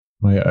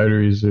My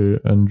arteries are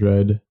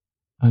undried.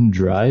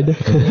 Undried?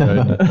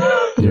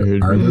 Your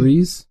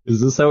arteries?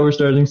 Is this how we're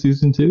starting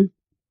season 2?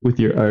 With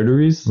your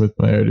arteries? With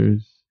my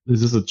arteries.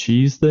 Is this a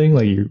cheese thing?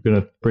 Like you're going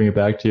to bring it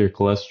back to your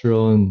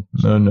cholesterol and...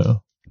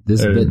 No.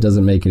 This bit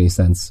doesn't make any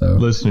sense, so...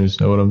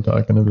 Listeners know what I'm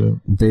talking about.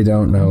 They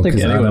don't know,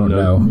 because I don't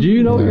know. Do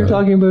you know what you're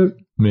talking about?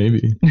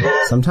 Maybe.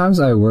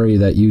 Sometimes I worry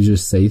that you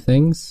just say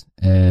things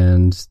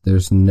and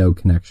there's no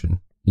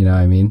connection. You know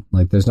what I mean?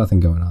 Like, there's nothing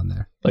going on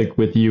there. Like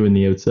with you in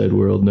the outside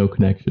world, no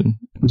connection.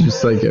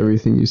 Just like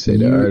everything you say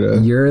to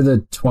Arda. You're the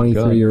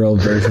 23-year-old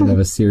version of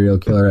a serial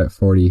killer at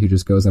 40 who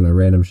just goes on a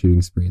random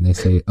shooting spree and they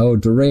say, oh,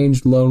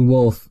 deranged lone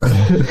wolf,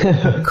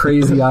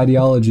 crazy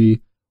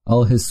ideology.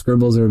 All his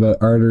scribbles are about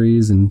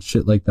arteries and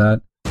shit like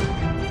that.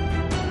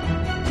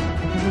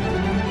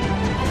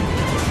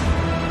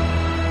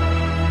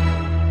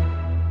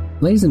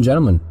 Ladies and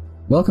gentlemen,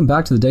 welcome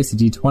back to the Dicey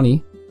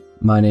D20.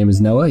 My name is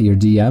Noah, your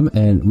DM,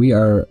 and we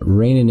are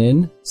reining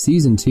in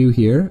Season 2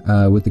 here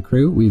with the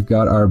crew. We've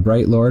got our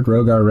Bright Lord,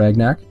 Rogar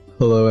Ragnak.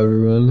 Hello,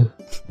 everyone.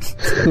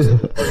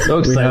 So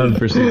excited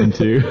for Season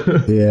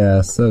 2.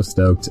 Yeah, so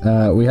stoked.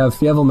 We have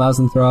Fievel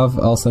Mausenthrov,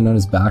 also known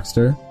as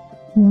Baxter.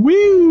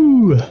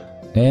 Woo!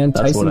 And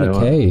That's Tyson what I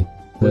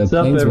McKay, the What's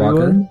up, Planeswalker.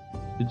 everyone?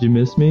 Did you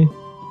miss me?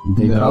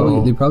 They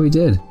probably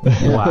did.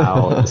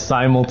 Wow.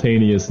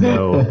 Simultaneous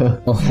no.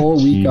 A whole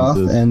week off,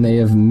 Jesus. and they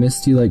have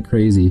missed you like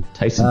crazy.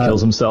 Tyson kills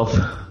himself.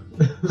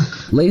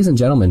 Ladies and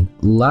gentlemen,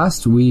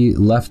 last we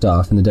left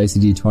off in the Dicey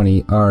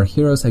D20, our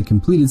heroes had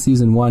completed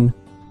Season 1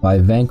 by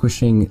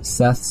vanquishing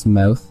Seth's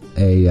Mouth,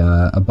 a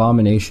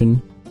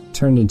abomination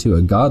turned into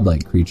a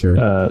godlike creature.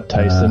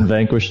 Tyson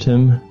vanquished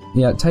him.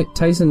 Yeah,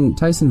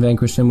 Tyson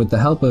vanquished him with the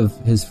help of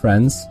his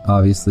friends,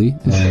 obviously,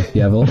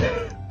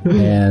 Fievel.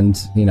 And,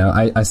 you know,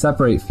 I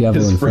separate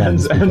Fievel and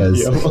friends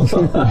because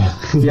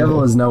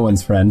Fievel is no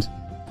one's friend.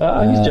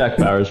 He's Jack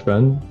Bauer's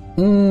friend.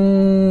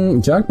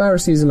 Jack Bauer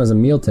sees him as a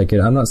meal ticket.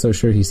 I'm not so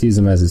sure he sees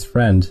him as his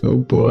friend. Oh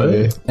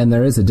boy. And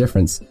there is a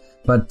difference.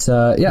 But,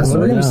 so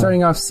we're going to be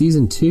starting off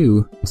Season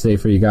 2 today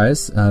for you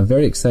guys.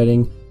 Very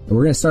exciting.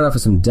 We're going to start off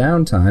with some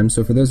downtime.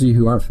 So for those of you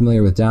who aren't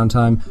familiar with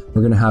downtime,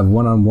 we're going to have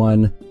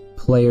one-on-one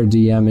player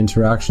DM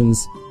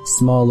interactions,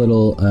 small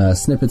little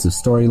snippets of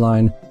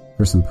storyline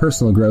for some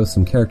personal growth,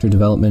 some character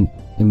development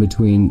in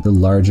between the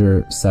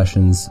larger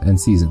sessions and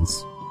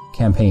seasons.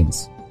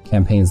 Campaigns.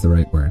 Campaign's the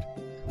right word.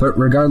 But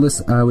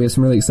regardless, we have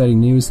some really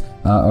exciting news,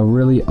 a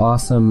really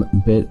awesome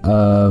bit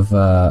of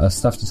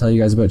stuff to tell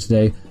you guys about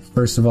today.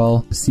 First of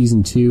all,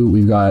 Season 2,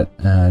 we've got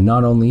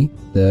not only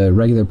the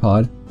regular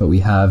pod, but we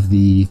have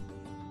the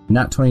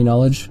Nat 20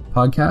 Knowledge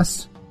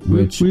podcast,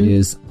 which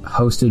is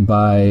hosted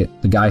by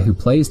the guy who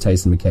plays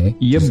Tyson McKay.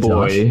 Yeah,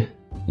 boy. Josh.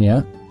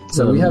 Yeah.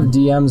 So we have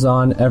DMs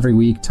on every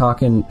week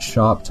talking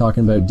shop,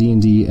 talking about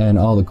D&D and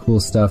all the cool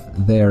stuff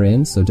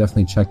therein. So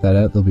definitely check that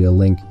out. There'll be a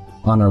link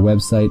on our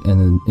website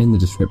and in the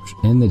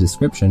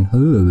description.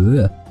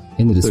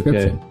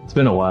 Okay. It's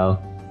been a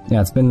while.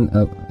 Yeah, it's been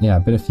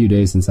a few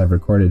days since I've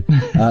recorded.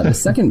 The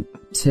second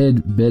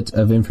tidbit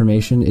of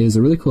information is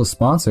a really cool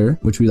sponsor,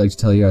 which we'd like to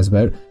tell you guys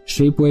about.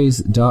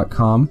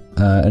 Shapeways.com,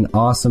 an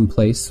awesome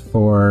place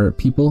for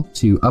people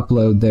to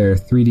upload their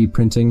 3D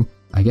printing.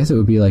 I guess it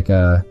would be like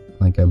a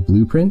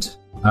blueprint.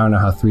 I don't know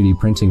how 3D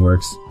printing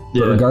works.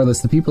 Yeah. But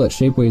regardless, the people at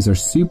Shapeways are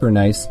super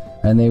nice,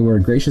 and they were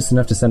gracious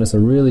enough to send us a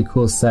really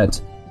cool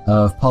set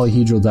of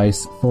polyhedral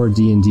dice for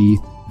D&D.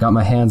 Got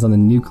my hands on the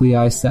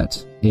Nuclei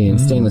set in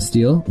stainless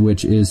steel,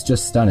 which is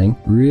just stunning.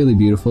 Really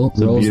beautiful.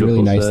 Rolls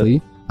really nicely.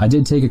 Set. I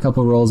did take a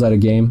couple rolls out of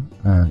game.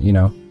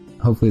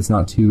 Hopefully it's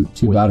not too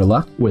bad of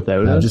luck.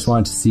 Without I us? just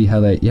wanted to see how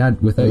they... Yeah,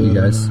 without you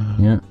guys.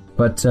 Yeah.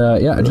 But,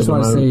 I just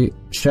want to say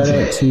shout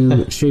out to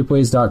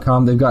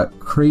shapeways.com. They've got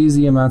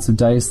crazy amounts of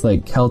dice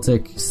like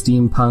Celtic,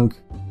 Steampunk,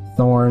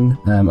 Thorn.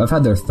 I've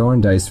had their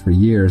Thorn dice for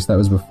years. That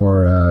was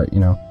before,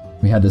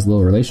 we had this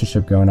little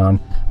relationship going on.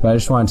 But I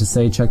just wanted to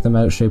say check them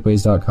out at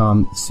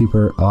shapeways.com.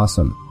 Super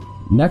awesome.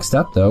 Next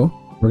up, though,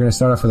 we're going to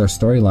start off with our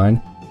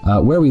storyline.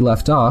 Where we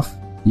left off,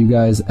 you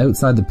guys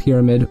outside the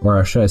pyramid,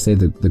 or should I say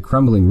the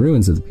crumbling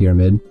ruins of the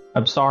pyramid.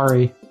 I'm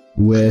sorry.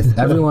 With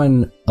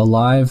everyone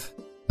alive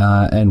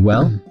and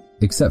well,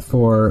 except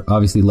for,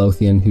 obviously,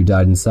 Lothian, who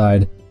died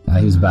inside.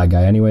 He was a bad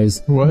guy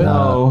anyways. What?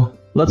 No.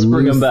 Let's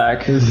bring him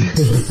back.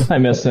 I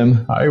miss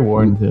him. I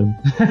warned him.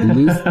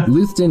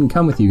 Luth didn't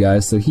come with you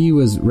guys, so he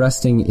was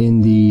resting in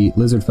the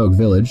Lizardfolk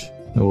village.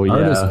 Oh, yeah.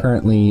 Arda's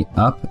currently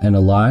up and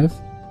alive,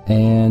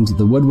 and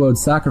the Woodwode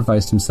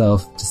sacrificed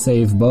himself to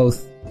save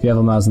both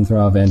Fievel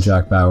Mausenthrov and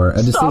Jack Bauer,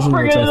 a decision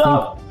which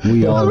I think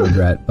we all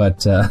regret.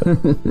 But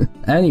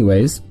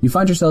anyways, you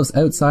find yourselves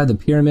outside the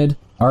pyramid.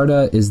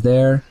 Arda is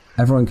there.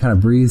 Everyone kind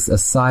of breathes a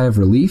sigh of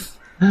relief,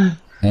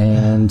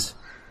 and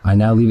I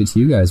now leave it to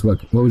you guys.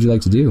 What would you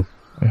like to do?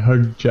 I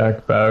hug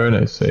Jack Bauer and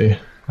I say,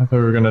 I thought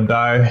we were gonna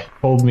die.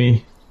 Hold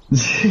me.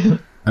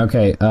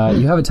 Okay,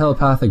 you have a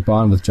telepathic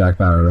bond with Jack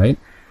Bauer, right?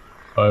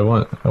 I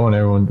want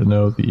everyone to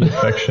know the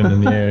affection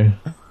in the air.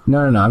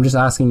 No. I'm just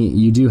asking you.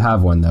 You do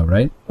have one, though,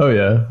 right? Oh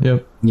yeah,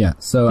 yep. Yeah.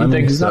 So I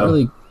mean, he's not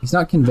really he's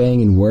not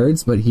conveying in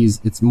words, but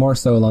it's more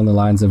so along the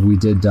lines of "We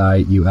did die,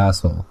 you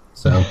asshole."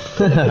 So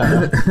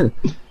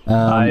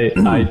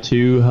I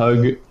too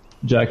hug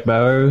Jack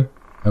Bauer.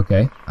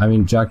 okay, I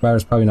mean Jack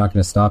Bauer's probably not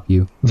going to stop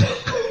you.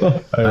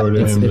 I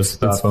ordered him to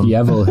stop it's him.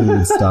 Fievel who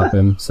would stop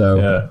him. So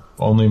Yeah,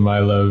 only my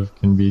love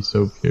can be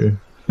so pure.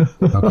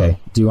 okay,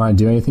 do you want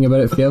to do anything about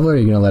it, Fievel, or are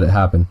you going to let it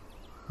happen?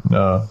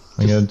 No,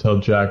 I'm gonna tell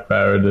Jack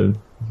Bauer to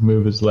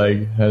move his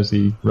leg as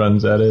he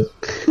runs at it.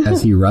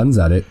 As he runs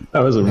at it,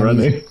 I wasn't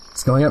running.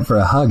 he's going up for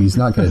a hug. He's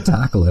not going to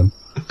tackle him.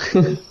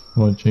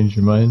 Want to change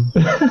your mind?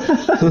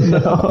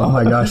 Oh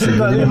my gosh, you're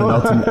giving him an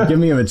ultimate. Give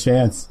me him a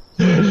chance.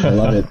 I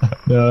love it.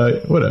 No,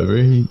 whatever.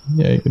 He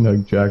can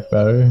hug Jack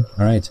Bauer.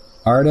 All right.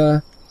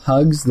 Arda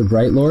hugs the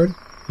Bright Lord,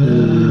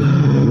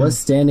 who was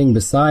standing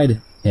beside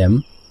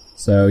him.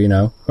 So,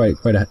 quite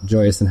a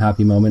joyous and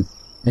happy moment.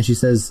 And she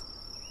says,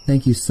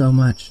 "Thank you so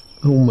much."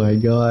 Oh my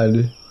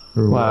god.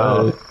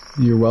 Wow.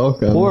 You're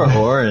welcome. Poor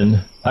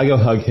Oren. I go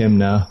hug him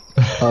now.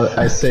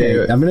 I say,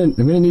 Okay, I'm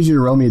gonna need you to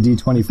roll me a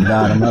d20 for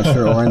that. I'm not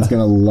sure Oren's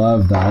gonna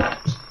love that.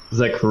 Is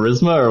that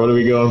charisma, or what are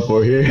we going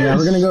for here? Yeah,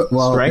 we're gonna go.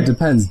 Well, Strength? it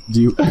depends.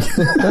 Do you?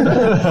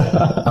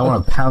 I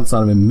want to pounce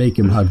on him and make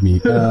him hug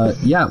me.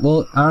 Yeah.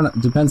 Well, I don't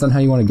know. Depends on how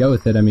you want to go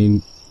with it. I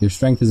mean, your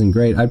strength isn't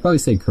great. I'd probably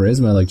say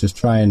charisma. Like, just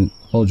try and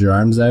hold your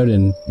arms out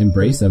and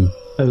embrace him.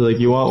 I was like,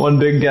 you want one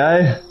big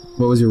guy?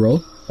 What was your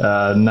roll?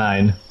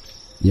 9.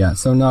 Yeah,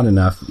 so not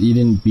enough. You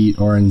didn't beat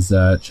Oren's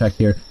check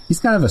here. He's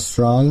kind of a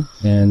strong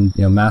and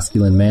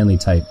masculine, manly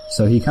type.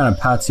 So he kind of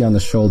pats you on the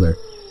shoulder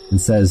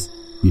and says,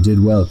 "You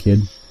did well,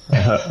 kid."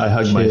 I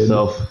hug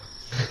myself.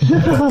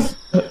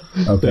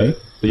 Okay.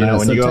 But, when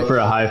so you go up for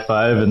a high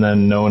five and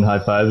then no one high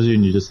fives you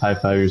and you just high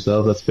five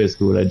yourself, that's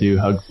basically what I do.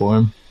 Hug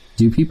form.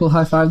 Do people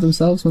high five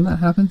themselves when that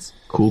happens?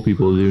 Cool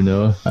people do,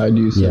 Noah. I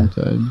do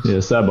sometimes.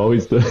 Yeah, Sab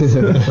always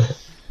does.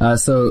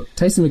 So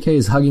Tyson McKay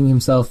is hugging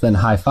himself, then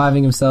high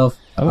fiving himself.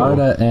 Oh.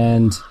 Arda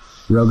and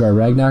Rogar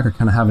Ragnak are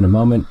kind of having a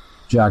moment.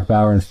 Jack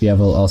Bauer and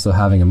Fievel also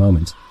having a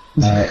moment.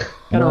 When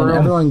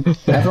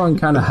everyone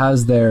kind of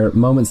has their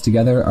moments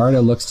together,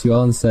 Arda looks to you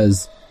all and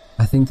says,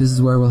 "I think this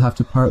is where we'll have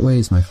to part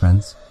ways, my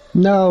friends."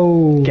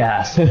 No.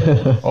 Gas.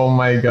 Oh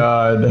my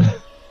god.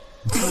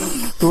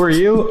 Who are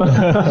you?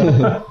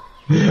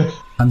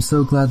 I'm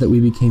so glad that we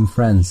became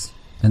friends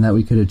and that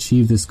we could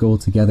achieve this goal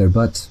together,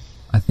 but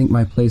I think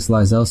my place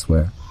lies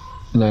elsewhere.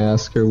 And I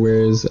ask her,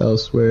 where is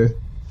elsewhere?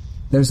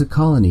 There's a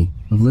colony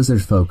of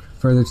lizard folk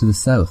further to the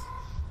south.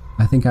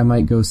 I think I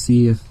might go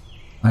see if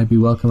I'd be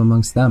welcome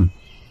amongst them.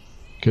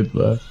 Good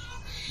luck.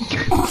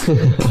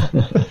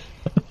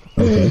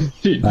 Okay.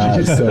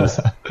 So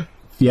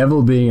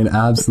Fievel being an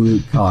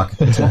absolute cock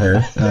to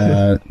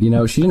her.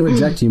 She didn't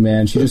reject you,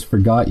 man. She just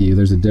forgot you.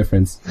 There's a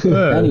difference.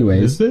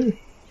 Anyways. Is there?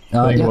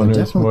 I think yeah, one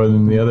there hurts more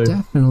than the other.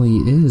 definitely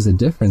is a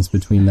difference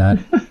between that.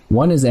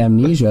 One is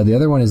amnesia, the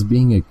other one is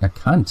being a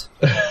cunt.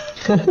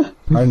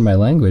 Pardon my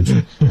language.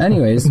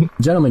 Anyways,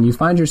 gentlemen, you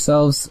find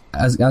yourselves,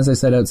 as I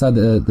said, outside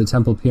the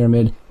temple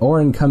pyramid.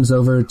 Oren comes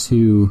over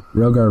to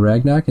Rogar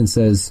Ragnak and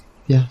says,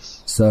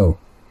 Yes. "So,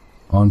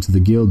 on to the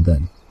guild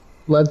then."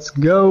 Let's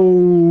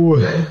go.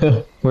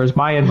 Where's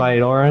my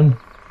invite, Oren?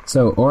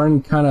 So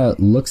Oren kind of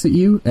looks at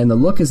you, and the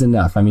look is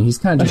enough. I mean, he's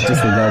kind of just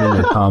disregarding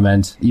your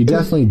comment. You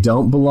definitely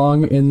don't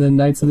belong in the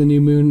Knights of the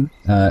New Moon,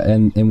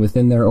 and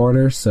within their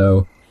order,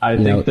 so... I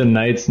think the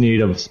knights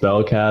need a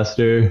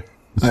spellcaster.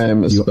 I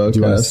am a spellcaster. Do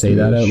you want to say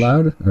that out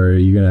loud, or are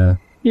you gonna...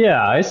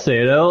 Yeah, I say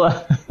it out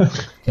loud.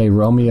 Okay,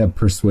 roll me a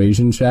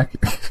persuasion check.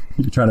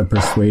 You're trying to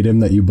persuade him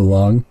that you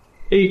belong.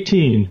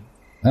 18.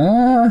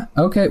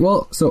 Okay,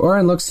 well, so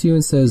Oren looks to you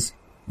and says,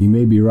 "You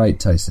may be right,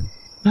 Tyson.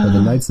 But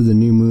the Knights of the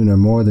New Moon are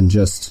more than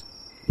just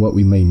what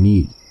we may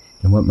need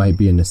and what might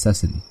be a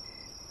necessity.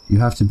 You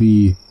have to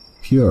be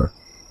pure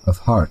of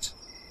heart,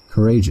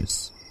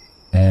 courageous,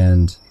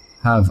 and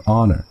have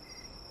honor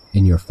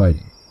in your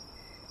fighting.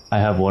 I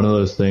have one of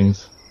those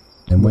things.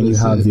 And when What you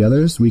is have it? the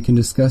others, we can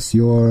discuss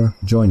your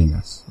joining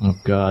us." Oh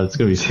god, it's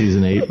gonna be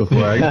season 8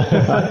 before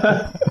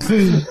I...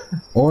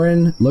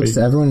 Oren looks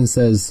to everyone and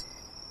says,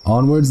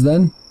 "Onwards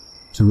then,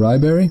 to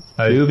Ryberry."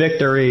 To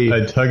victory!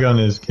 I tug on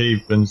his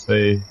cape and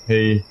say,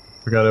 "Hey,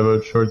 forgot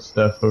about short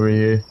stuff over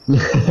here."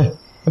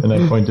 And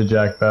I point to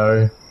Jack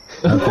Bauer.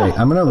 Okay,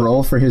 I'm gonna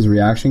roll for his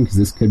reaction because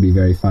this could be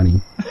very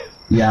funny.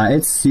 Yeah,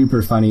 it's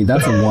super funny.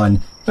 That's a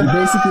 1. He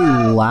basically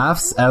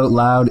laughs out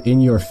loud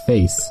in your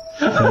face.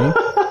 Okay?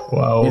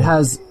 Wow. It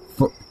has,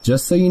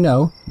 just so you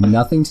know,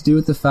 nothing to do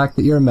with the fact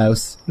that you're a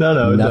mouse.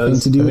 No, it Nothing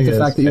does. to do I with think the it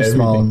fact that has you're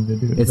small. everything to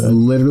do with It's that.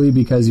 literally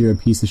because you're a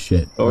piece of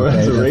shit. Or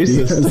it's a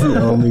racist. That's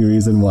the only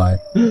reason why.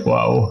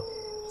 Wow.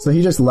 So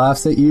he just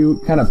laughs at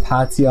you, kind of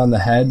pats you on the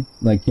head,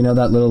 like, you know,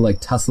 that little, like,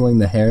 tussling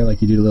the hair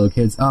like you do to little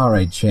kids. "All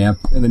right, champ."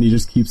 And then he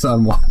just keeps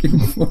on walking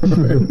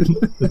forward.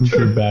 The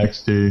true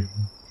Baxter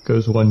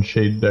goes one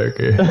shade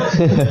darker.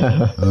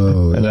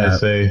 Oh, And yeah. I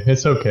say,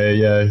 "It's okay,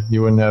 yeah,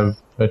 you wouldn't have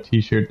a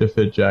t-shirt to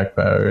fit Jack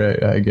Bauer.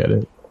 I get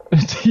it."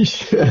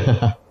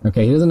 T-shirt.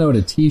 Okay, he doesn't know what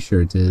a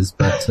t-shirt is,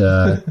 but,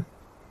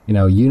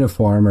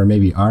 uniform or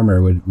maybe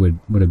armor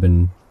would have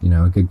been,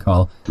 a good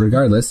call.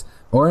 Regardless,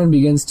 Oren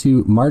begins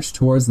to march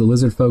towards the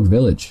lizard folk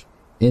village.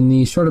 In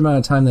the short amount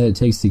of time that it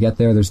takes to get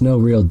there, there's no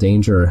real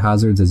danger or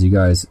hazards as you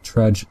guys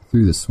trudge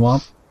through the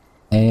swamp.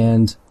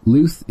 And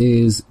Luth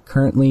is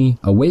currently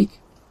awake,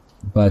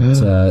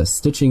 but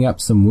stitching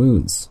up some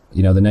wounds.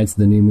 You know, the Knights of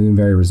the New Moon,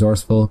 very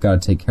resourceful, gotta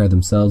take care of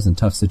themselves in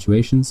tough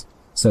situations,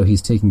 so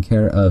he's taking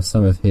care of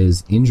some of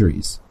his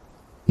injuries.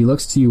 He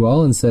looks to you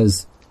all and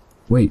says,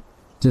 "Wait,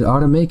 did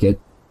Arda make it?"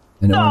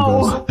 And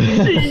No!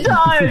 She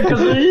died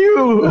because of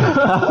you!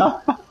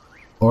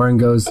 Oren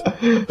goes,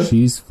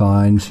 "She's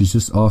fine, she's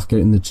just off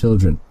getting the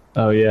children."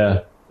 Oh,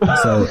 yeah.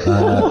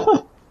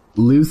 So,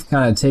 Luth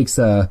kind of takes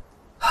a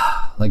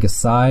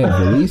sigh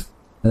of relief,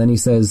 and then he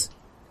says,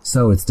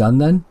 "So it's done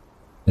then?"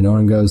 And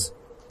Oren goes,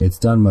 "It's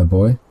done, my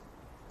boy.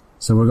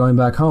 So we're going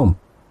back home."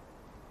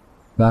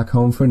 "Back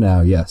home for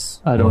now,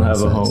 yes." I don't Oren have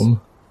says. a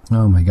home.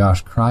 Oh my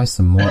gosh, cry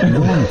some more. No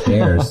one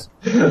cares.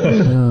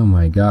 Oh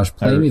my gosh,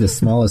 play me the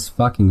smallest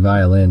fucking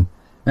violin.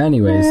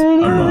 Anyways.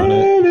 I'm on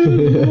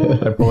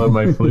it. I pull out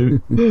my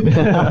flute. You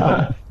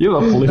have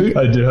a flute?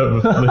 I do have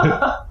a flute.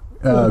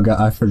 Oh god,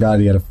 I forgot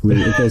he had a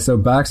flute. Okay, so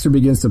Baxter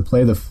begins to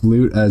play the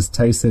flute as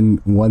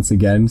Tyson once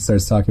again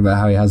starts talking about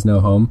how he has no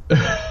home.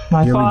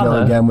 My Here father, we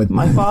go again with...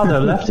 my father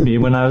left me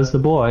when I was the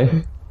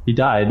boy. He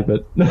died,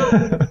 but...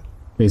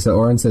 Okay, so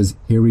Oren says,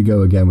 "Here we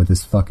go again with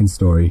this fucking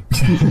story."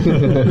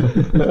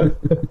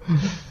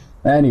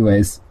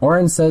 Anyways,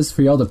 Oren says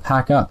for y'all to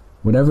pack up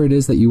whatever it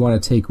is that you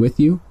want to take with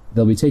you.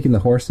 They'll be taking the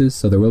horses,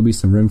 so there will be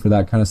some room for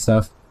that kind of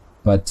stuff.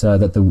 But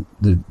that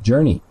the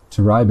journey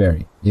to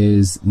Ryberry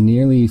is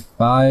nearly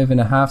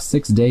 5.5,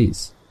 6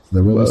 days. So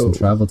there will be some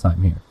travel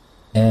time here.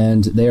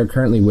 And they are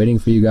currently waiting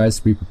for you guys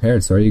to be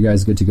prepared. So are you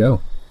guys good to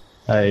go?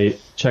 I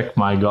check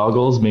my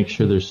goggles, make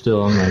sure they're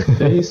still on my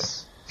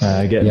face.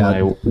 Get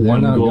my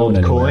one not gold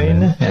going anywhere, coin,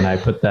 man. and I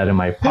put that in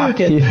my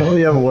pocket. You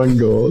only have 1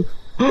 gold.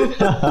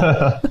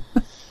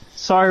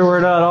 Sorry, we're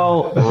not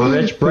all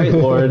rich bright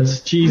lords.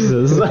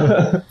 Jesus,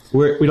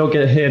 we don't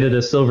get handed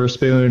a silver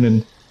spoon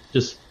and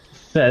just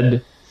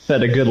fed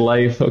a good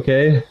life.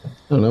 Okay, I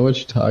don't know what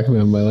you're talking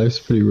about. My life's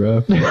pretty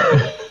rough.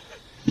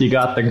 you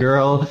got the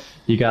girl,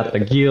 you got the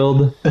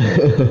guild.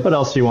 What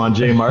else do you want,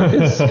 J.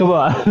 Marcus? Come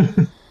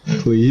on.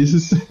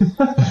 Please.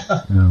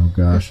 Oh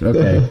gosh,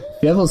 okay.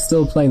 Fievel's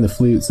still playing the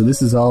flute, so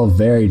this is all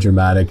very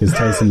dramatic as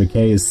Tyson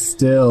McKay is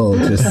still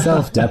just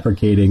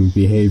self-deprecating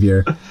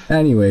behavior.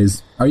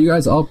 Anyways, are you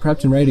guys all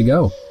prepped and ready to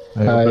go?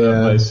 I open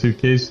up my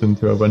suitcase and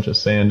throw a bunch of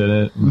sand in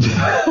it and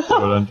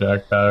throw it on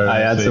Jack Power.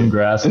 I add some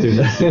grass to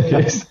that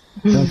suitcase.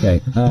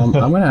 Okay, I'm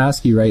going to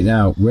ask you right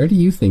now, where do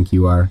you think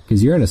you are?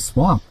 Because you're in a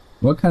swamp.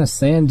 What kind of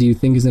sand do you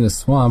think is in a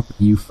swamp,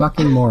 you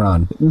fucking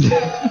moron?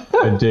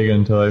 I dig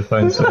until I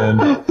find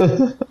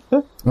sand.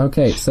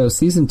 Okay, so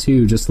season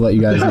 2, just to let you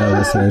guys know,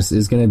 listeners,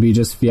 is going to be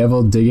just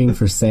Fievel digging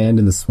for sand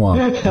in the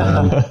swamp.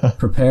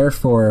 Prepare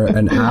for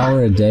an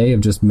hour a day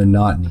of just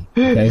monotony.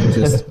 Okay,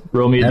 just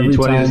roll me a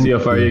d20 to see how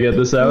far you get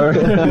this hour.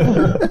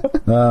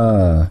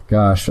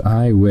 Gosh,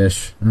 I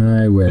wish.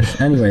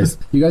 Anyways,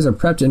 you guys are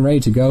prepped and ready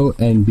to go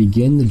and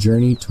begin the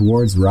journey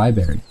towards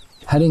Ryberry.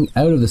 Heading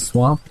out of the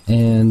swamp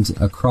and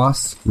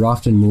across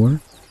Rofton Moor.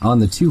 On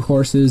the 2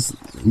 horses,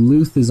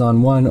 Luth is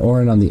on one,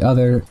 Oren on the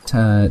other.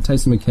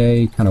 Tyson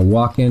McKay kind of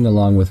walking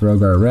along with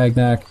Rogar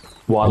Ragnak.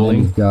 Waddling.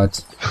 You've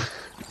got,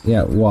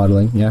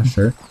 waddling. Yeah,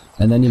 sure.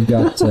 And then you've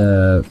got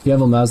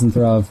Fievel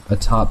Mazenthrov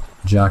atop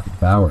Jack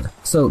Bauer.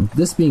 So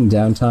this being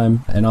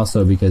downtime, and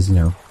also because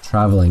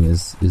traveling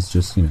is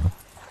just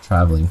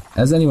traveling.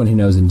 As anyone who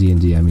knows in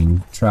D&D, I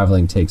mean,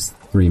 traveling takes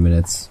 3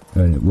 minutes,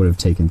 and it would have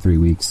taken 3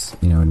 weeks,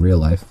 in real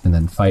life. And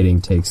then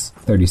fighting takes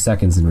 30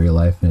 seconds in real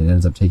life, and it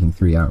ends up taking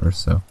 3 hours.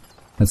 So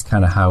that's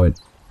kind of how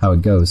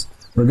it goes.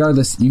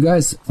 Regardless, you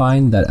guys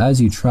find that as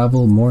you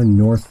travel more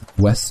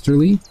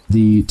northwesterly,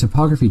 the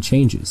topography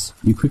changes.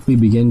 You quickly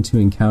begin to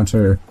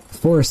encounter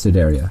forested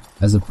area,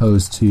 as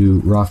opposed to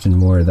Rofton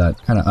Moor,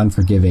 that kind of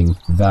unforgiving,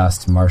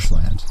 vast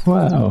marshland.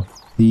 Wow.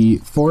 The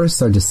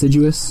forests are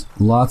deciduous,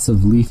 lots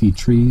of leafy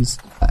trees.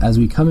 As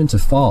we come into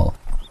fall,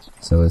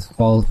 so it's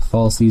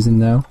fall season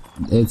now.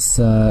 It's,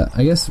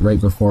 I guess,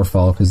 right before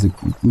fall because the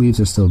leaves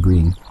are still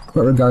green.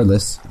 But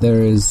regardless,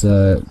 there is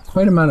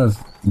quite a amount of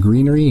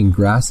greenery and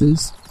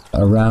grasses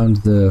around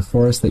the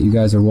forest that you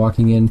guys are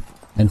walking in,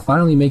 and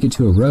finally make it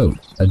to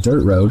a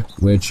dirt road,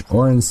 which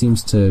Oren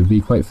seems to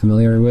be quite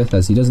familiar with,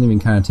 as he doesn't even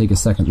kind of take a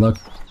second look.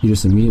 He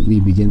just immediately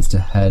begins to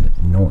head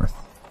north.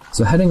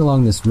 So heading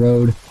along this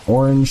road,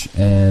 orange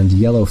and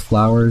yellow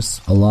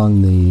flowers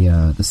along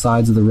the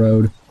sides of the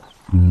road.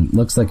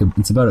 Looks like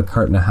it's about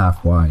 1.5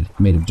 carts wide,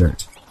 made of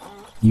dirt.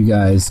 You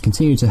guys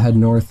continue to head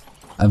north,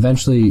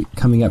 eventually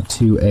coming up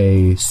to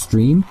a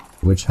stream,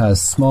 which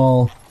has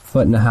small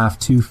 1.5 to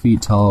 2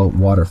 feet tall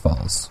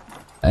waterfalls.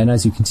 And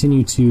as you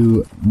continue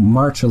to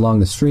march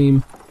along the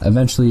stream,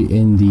 eventually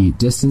in the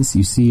distance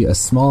you see a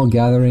small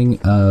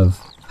gathering of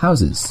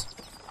houses.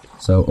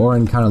 So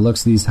Oren kind of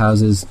looks at these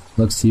houses,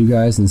 looks to you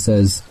guys and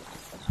says,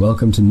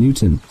 "Welcome to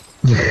Newton."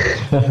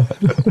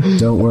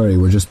 Don't worry,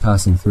 we're just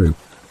passing through.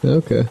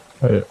 Okay.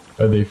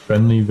 Are they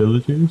friendly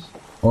villagers?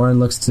 Oren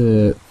looks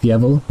to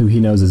Fievel, who he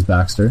knows as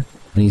Baxter,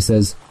 And he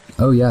says,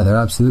 oh yeah, they're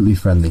absolutely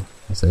friendly.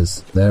 He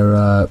says,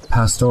 they're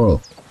pastoral,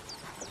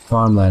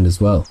 farmland as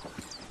well,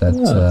 that,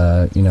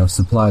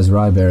 supplies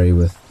Ryberry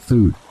with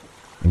food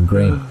and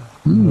grain.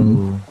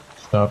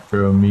 Stop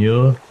for a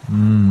meal.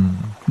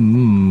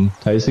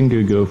 Tyson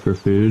could go for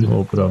food.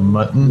 Little bit of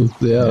mutton.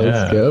 Yeah,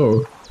 let's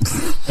go.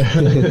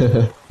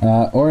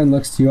 Orin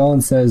looks to you all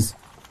and says,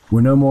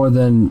 we're no more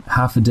than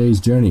half a day's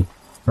journey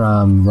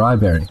from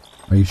Ryberry.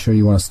 Are you sure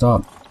you want to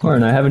stop?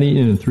 Warren, I haven't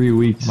eaten in 3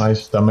 weeks. My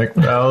stomach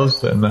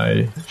growls, and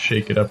I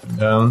shake it up and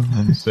down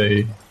and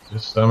say, your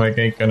stomach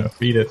ain't gonna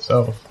feed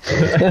itself.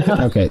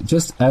 Okay,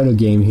 just out of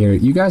game here.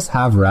 You guys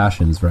have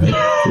rations, right?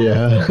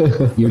 Yeah.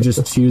 You're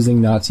just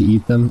choosing not to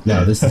eat them?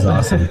 No, this is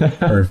awesome.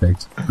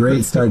 Perfect.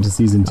 Great start to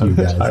season 2,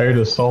 guys. Tired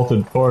of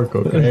salted pork,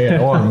 okay?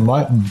 I want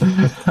mutton.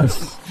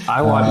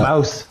 I want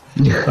mouse.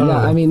 Yeah,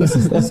 I mean, this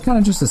is kind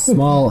of just a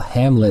small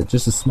hamlet,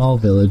 just a small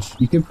village.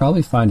 You could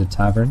probably find a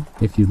tavern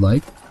if you'd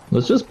like.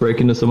 Let's just break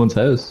into someone's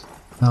house.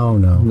 Oh,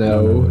 no.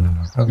 No.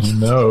 Oh,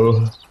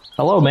 no.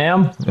 Hello,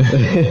 ma'am.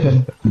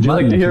 Would you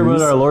like to hear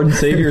about our Lord and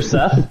Savior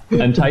Seth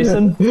and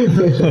Tyson?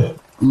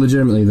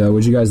 Legitimately, though,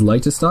 would you guys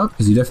like to stop?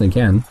 Because you definitely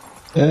can.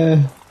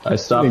 I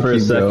stop We for a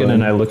keep second going.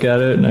 and I look at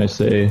it and I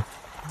say,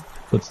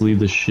 let's leave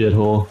this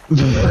shithole.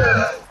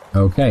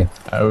 Okay.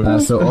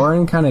 So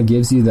Orin kind of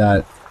gives you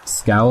that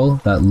scowl,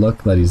 that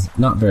look that he's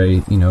not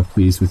very,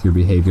 pleased with your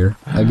behavior.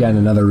 Again,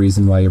 another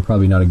reason why you're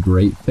probably not a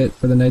great fit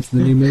for the Knights of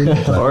the New Moon.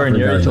 but Warren,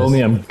 you already regardless. told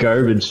me I'm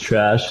garbage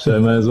trash, so I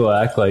might as well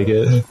act like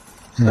it.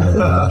 Oh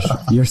gosh,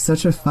 you're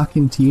such a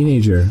fucking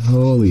teenager.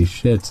 Holy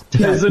shit.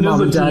 Tyson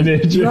Mom and is a Dad,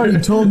 teenager. you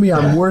already told me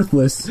I'm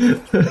worthless.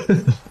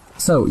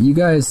 So, you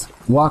guys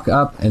walk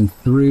up and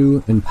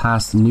through and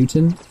past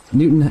Newton.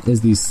 Newton is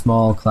these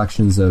small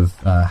collections of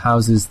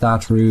houses,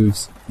 thatch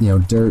roofs,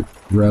 dirt,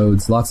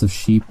 roads, lots of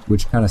sheep,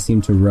 which kind of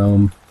seem to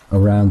roam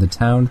around the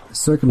town,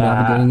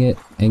 circumnavigating it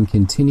and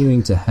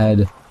continuing to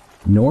head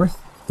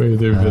north. Wait, are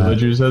there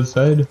villagers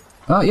outside?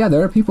 Oh, yeah,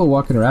 there are people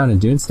walking around and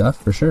doing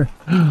stuff, for sure.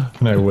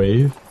 Can I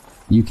wave?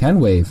 You can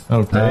wave.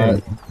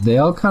 Okay. They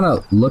all kind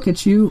of look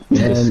at you,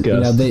 and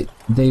Disgust.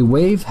 they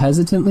wave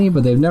hesitantly,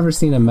 but they've never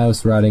seen a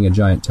mouse riding a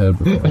giant toad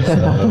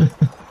before.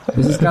 So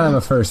this is kind of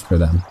a first for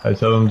them. I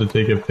tell them to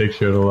take a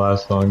picture, it'll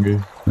last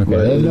longer. Okay,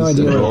 they have no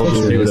idea We'll what a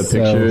see picture what a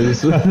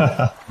is. picture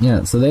is.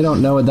 Yeah, so they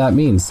don't know what that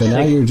means. So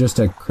now you're just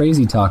a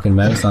crazy talking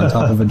mouse on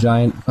top of a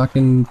giant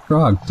fucking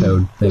frog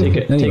toad thing.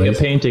 Take a Anyways.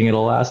 painting,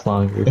 it'll last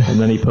longer. And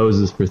then he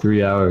poses for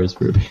 3 hours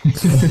for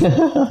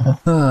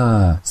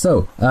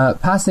So,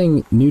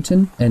 passing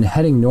Newton and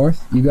heading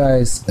north, you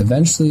guys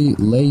eventually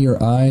lay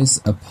your eyes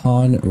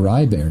upon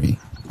Ryberry.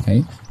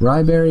 Okay,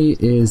 Ryberry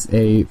is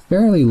a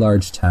fairly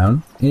large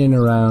town, in and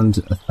around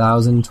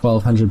 1,000,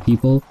 1,200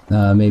 people,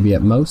 maybe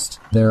at most.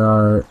 There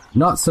are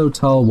not so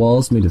tall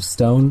walls made of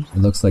stone. It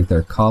looks like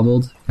they're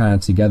cobbled kind of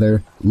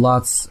together.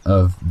 Lots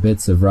of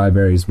bits of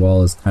Ryberry's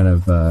wall is kind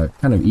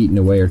of eaten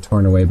away or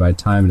torn away by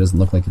time. It doesn't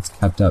look like it's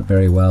kept up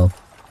very well.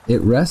 It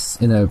rests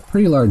in a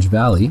pretty large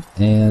valley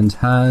and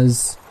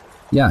is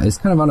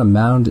kind of on a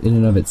mound in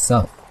and of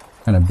itself,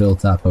 kind of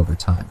built up over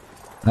time.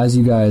 As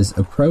you guys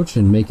approach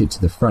and make it to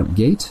the front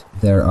gate,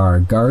 there are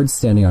guards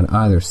standing on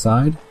either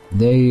side.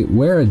 They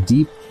wear a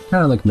deep,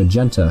 kind of like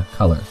magenta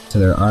color to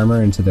their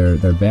armor and to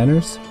their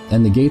banners,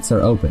 and the gates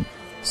are open.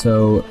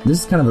 So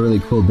this is kind of a really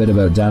cool bit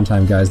about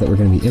downtime, guys, that we're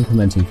going to be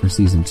implementing for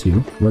Season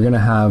 2. We're going to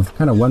have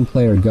kind of one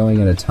player going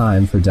at a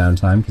time for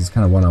downtime, because it's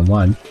kind of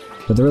one-on-one.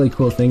 But the really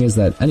cool thing is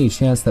that any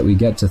chance that we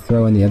get to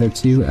throw in the other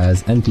two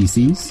as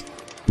NPCs,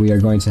 we are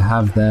going to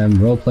have them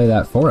roleplay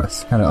that for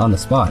us, kind of on the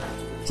spot.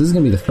 So this is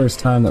going to be the first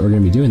time that we're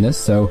going to be doing this.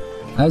 So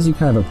as you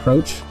kind of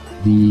approach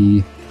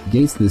the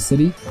gates of the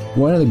city,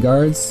 one of the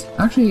guards,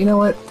 actually, you know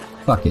what?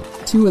 Fuck it.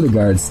 2 of the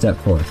guards step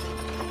forth.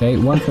 Okay,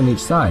 1 from each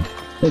side.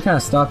 They kind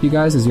of stop you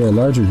guys as you're a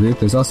larger group.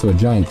 There's also a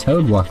giant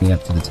toad walking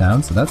up to the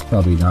town, so that's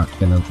probably not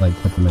going to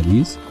put them at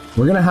ease.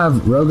 We're going to have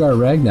Rogar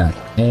Ragnak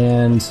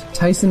and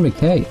Tyson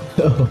McKay.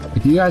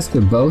 If you guys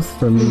could both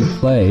for me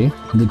play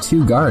the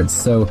 2 guards.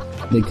 So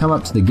they come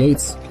up to the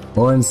gates.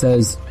 Orin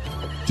says,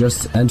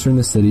 just entering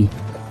the city.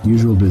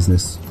 Usual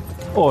business.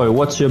 Oi,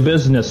 what's your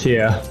business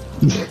here?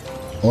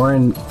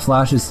 Orin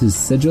flashes his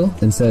sigil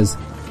and says,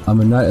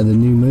 I'm a Knight of the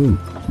New Moon.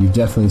 You've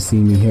definitely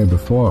seen me here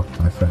before,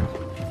 my friend.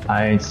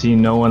 I ain't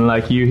seen no one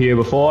like you here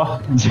before.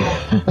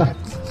 I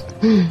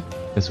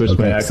switched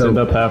my Okay, accent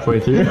so- up halfway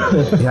through.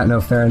 Yeah,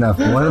 no, fair enough.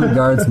 One of the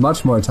guards,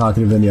 much more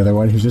talkative than the other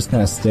one, who's just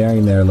kind of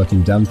staring there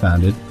looking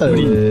dumbfounded. What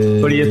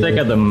do you think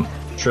of them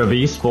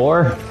Travis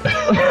for?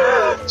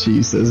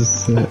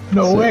 Jesus.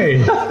 No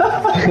way!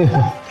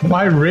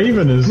 My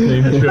raven is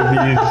named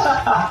Travis.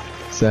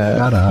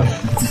 Shut up.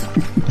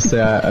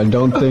 I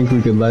don't think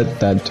we could let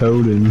that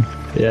toad in.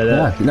 Yeah,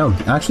 Yeah, no,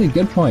 actually,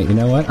 good point. You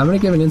know what? I'm going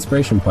to give an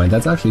inspiration point.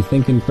 That's actually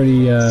thinking pretty,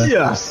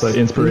 Yes! But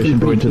inspiration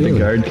Pretty point to the clearly.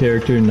 guard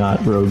character, not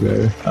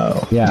Rogar.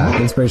 Oh. yeah,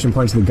 inspiration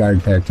point to the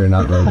guard character,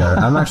 not Rogar.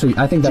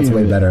 I think that's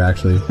way better,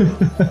 actually.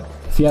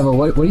 Fieva,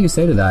 what do you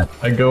say to that?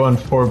 I go on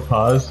 4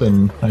 paws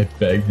and I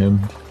beg him,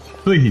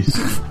 please,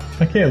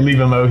 I can't leave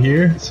him out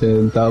here.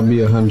 So that'll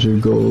be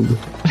 100 gold.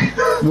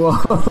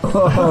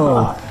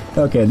 Whoa.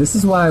 Okay, this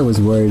is why I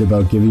was worried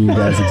about giving you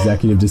guys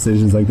executive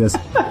decisions like this.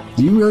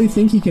 Do you really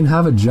think you can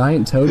have a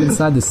giant toad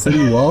inside the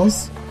city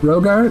walls,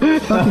 Rogar?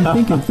 Fucking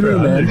think it through,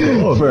 man.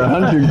 For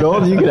 100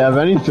 gold, you could have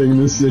anything in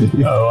the city.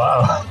 Oh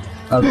wow.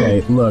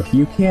 Okay, look,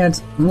 you can't...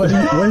 What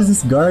is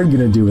this guard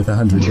gonna do with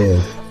 100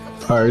 gold?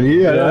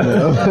 Party? I don't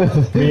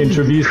know. Me and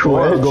Treviso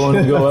are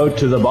going to go out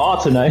to the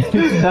bar tonight.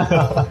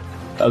 That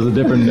was a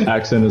different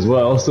accent as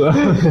well, so...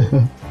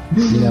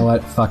 You know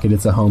what? Fuck it,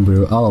 it's a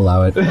homebrew. I'll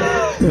allow it.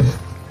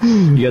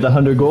 You get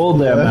 100 gold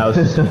there,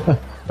 Mouse.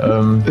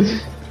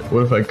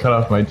 What if I cut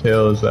off my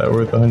tail? Is that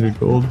worth 100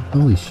 gold?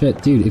 Holy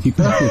shit, dude! If you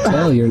cut off your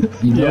tail, you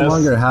no Yes.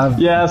 longer have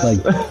Yes.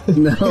 like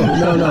no.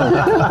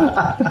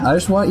 I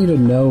just want you to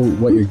know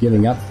what you're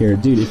giving up here,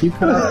 dude. If you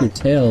cut off your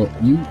tail,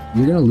 you're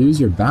gonna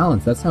lose your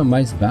balance. That's how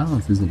mice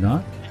balance, is it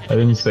not? I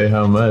didn't say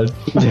how much.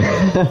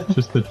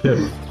 Just the tip.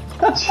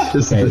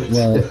 Okay,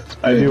 well,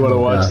 I do want to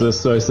watch this,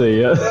 so I say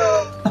yes.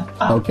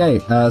 okay.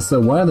 So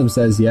one of them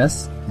says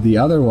yes. The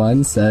other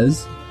one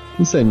says,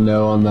 You say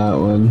no on that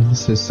one. You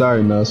say,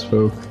 sorry, mouse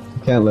folk.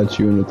 I can't let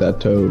you in with that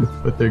toad.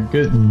 But they're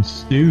good in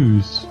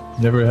stews.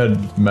 Never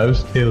had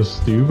mouse tail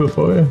stew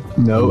before?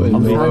 No, and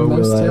 "Have you had no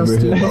mouse will I tail ever.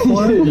 stew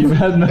before?" You've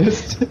had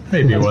Mouse.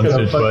 Maybe once or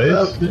kinda fucked twice.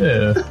 up.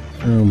 Yeah.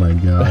 Oh my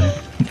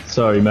god.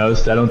 Sorry,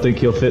 Mouse. I don't think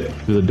he'll fit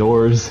through the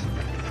doors.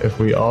 If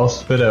we all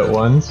spit at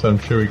once, I'm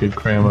sure we could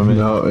cram them in.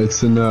 No,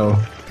 it's a no.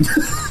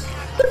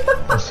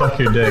 I'll suck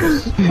your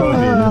dicks.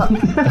 Oh,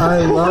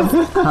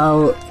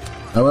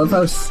 I love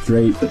how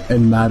straight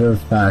and matter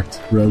of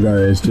fact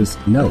Rogar is. Just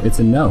no, it's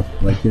a no.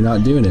 Like you're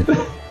not doing it.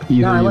 Either I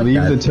you like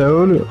leave that. the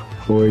toad,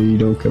 or you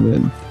don't come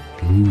in.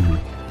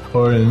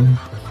 Orin,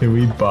 can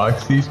we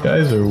box these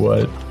guys or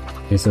what?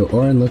 Okay, so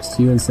Orin looks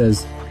to you and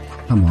says,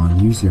 "Come on,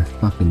 use your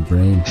fucking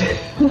brain.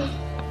 You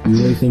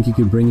really think you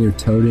could bring your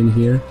toad in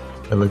here?"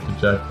 I look at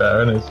Jack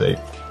Bauer and I say,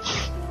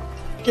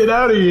 get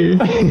out of here!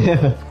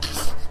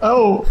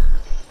 Oh!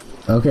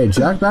 Okay,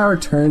 Jack Bauer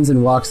turns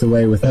and walks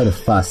away without a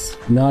fuss,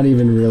 not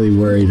even really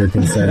worried or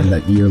concerned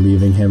that you're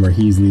leaving him or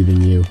he's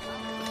leaving you.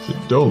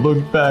 Don't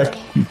look back,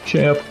 you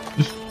champ.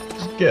 Just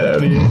get out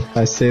of here.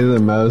 I say to the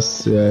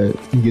mouse, you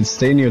can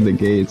stay near the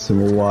gates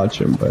and we'll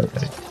watch him, but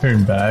I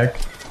turn back,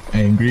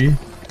 angry.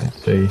 I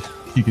say,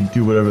 he can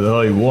do whatever the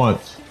hell he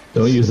wants.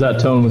 Don't use that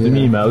tone with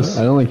me, Mouse.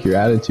 I don't like your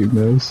attitude,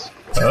 mouse.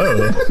 Oh.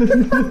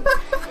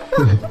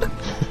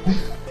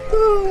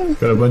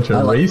 Got a bunch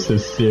of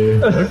racists here.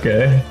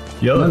 Okay.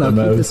 Yell No, at the keep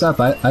mouse. this up.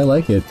 I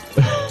like it.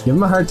 Give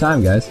him a hard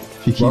time, guys.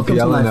 If you keep Welcome to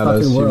yelling my at us,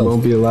 fucking you world.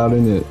 won't be allowed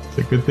in it. It's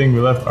a good thing we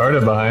left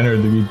Arda behind, or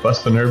they'd be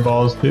busting her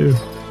balls too.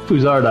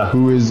 Who's Arda?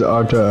 Who is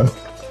Arta?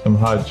 Some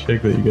hot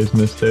chick that you guys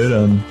missed out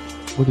on.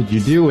 What did you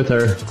do with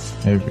her?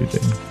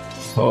 Everything.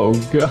 Oh,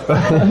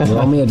 God.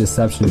 Roll me a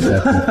deception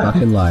check, you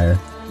fucking liar.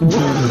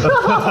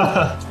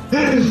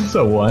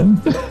 So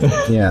one.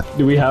 Yeah.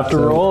 Do we have to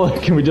roll? Or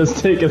can we just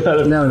take it out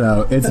of...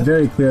 No. It's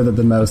very clear that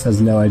the mouse has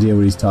no idea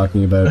what he's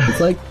talking about.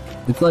 It's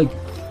like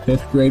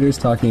fifth graders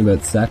talking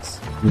about sex.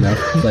 You know,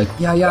 it's like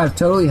yeah, I've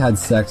totally had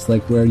sex,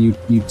 like where you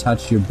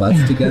touch your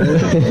butts together.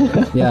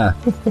 Yeah,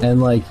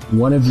 and like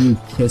one of you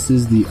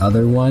kisses the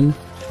other one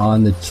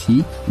on the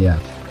cheek. Yeah.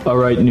 All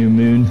right, New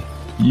Moon.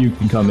 You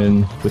can come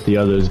in with the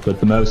others, but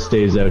the mouse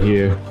stays out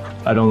here.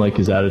 I don't like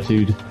his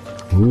attitude.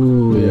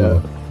 Ooh.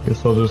 Yeah.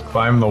 Guess I'll just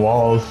climb the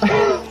walls.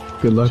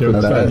 Good luck with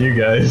Joke's on that. you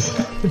guys.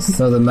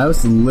 So the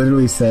mouse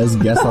literally says,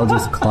 "Guess I'll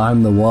just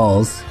climb the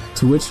walls."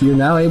 To which you're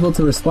now able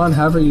to respond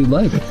however you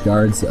like,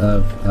 guards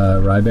of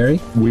Ryberry.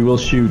 We will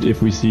shoot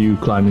if we see you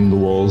climbing the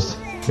walls.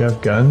 You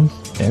have guns?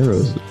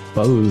 Arrows,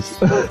 bows.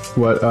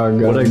 What are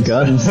guns? What are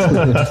guns?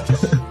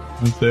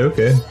 I say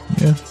okay.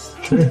 Yeah,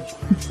 sure.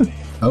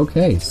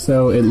 Okay,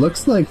 so it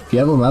looks like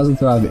Fievel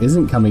Mausenthrov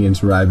isn't coming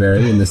into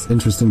Ryberry in this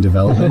interesting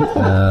development.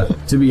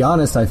 To be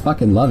honest, I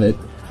fucking love it,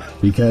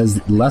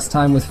 because less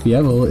time with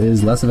Fievel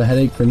is less of a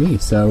headache for me,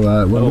 so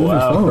we're moving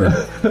wow. forward.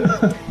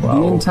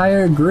 The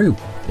entire group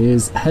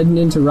is heading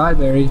into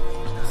Ryberry.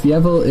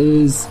 Fievel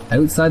is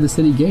outside the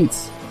city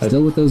gates,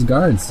 still with those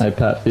guards. I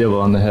pat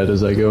Fievel on the head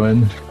as I go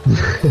in.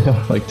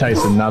 Like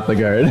Tyson, not the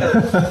guard.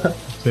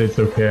 Say it's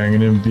okay. I'm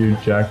gonna imbue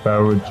Jack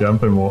Bauer with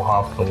jump and we'll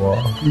hop the wall.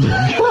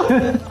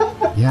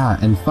 Yeah,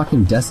 and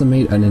fucking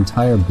decimate an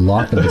entire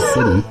block of the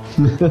city.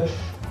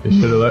 They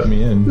should have let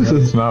me in.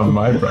 That's not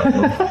my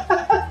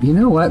problem. You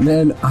know what,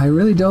 man? I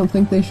really don't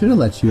think they should have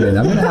let you in.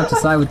 I'm gonna have to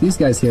side with these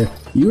guys here.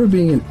 You were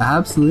being an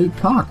absolute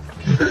cock.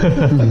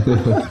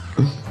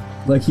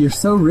 Like, you're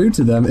so rude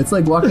to them. It's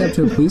like walking up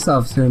to a police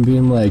officer and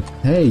being like,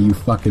 "Hey, you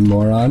fucking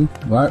moron.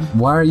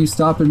 Why are you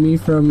stopping me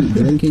from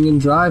drinking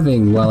and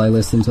driving while I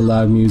listen to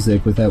loud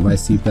music without my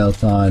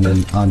seatbelt on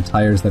and on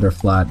tires that are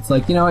flat?" It's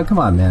like, you know what? Come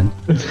on, man.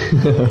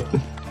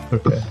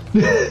 Okay.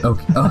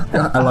 Okay.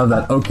 Oh, I love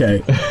that.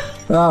 Okay.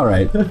 All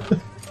right.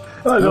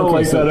 I don't Okay,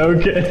 like so- that,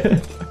 okay.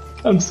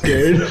 I'm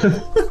scared.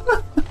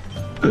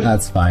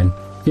 That's fine.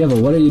 Fievel,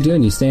 what are you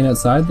doing? You staying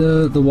outside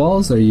the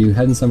walls? Or are you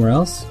heading somewhere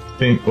else?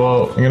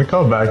 Well, I'm gonna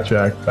call back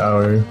Jack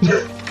Bauer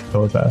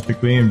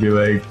telepathically and be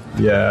like,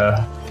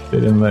 yeah,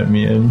 they didn't let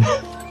me in.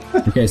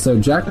 Okay, so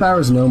Jack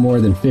Bauer's no more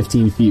than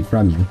 15 feet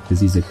from you, because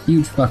he's a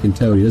huge fucking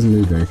toad. He doesn't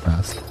move very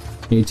fast.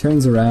 He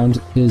turns around.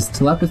 His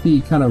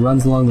telepathy kind of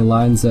runs along the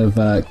lines of,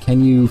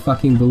 can you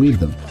fucking believe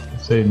them? I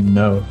say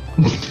no.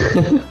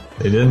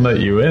 They didn't let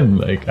you in.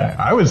 Like,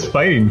 I was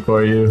fighting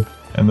for you.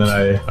 And then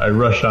I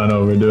rush on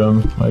over to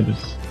him.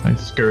 I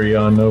scurry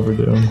on over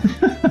to him.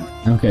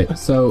 Okay,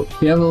 so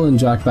Fievel and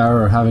Jack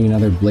Bauer are having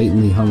another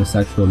blatantly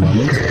homosexual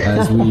moment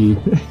as we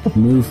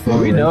move Do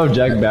forward. we know if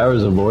Jack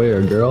Bauer's a boy or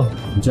a girl?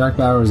 Jack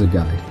Bauer's a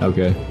guy.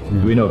 Okay. Do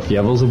we know if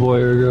Fievel's a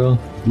boy or a girl?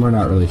 We're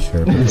not really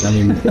sure, but I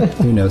mean,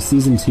 who knows?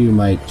 Season 2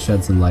 might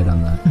shed some light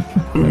on that.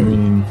 I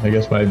mean, I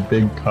guess my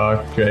big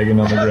cock dragging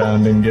on the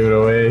ground didn't give it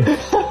away.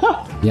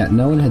 Yeah,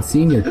 no one had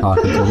seen your cock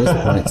until this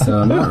point, so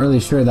I'm not really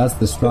sure that's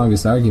the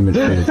strongest argument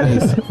for the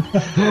case.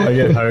 I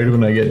get hard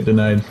when I get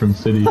denied from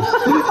cities.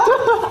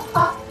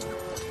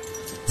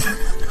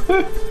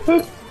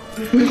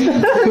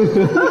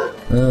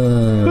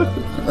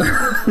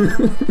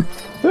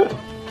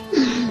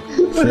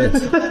 Shit.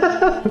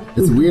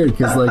 It's weird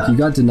because like you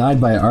got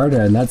denied by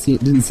Arda, and that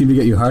didn't seem to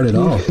get you hard at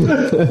all.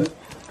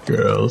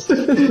 Girls.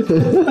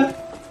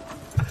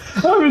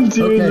 I'm in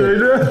tears right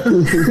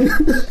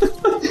now.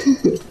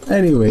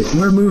 Anyway,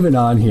 we're moving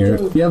on here.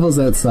 Fievel's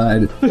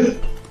outside.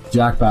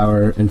 Jack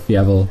Bauer and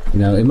Fievel. You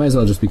know, it might as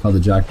well just be called the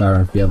Jack Bauer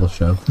and Fievel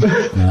show.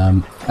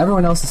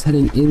 Everyone else is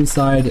heading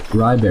inside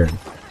Ryberry.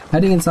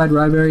 Heading inside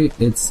Ryberry,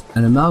 it's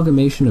an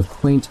amalgamation of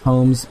quaint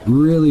homes,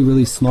 really,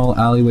 really small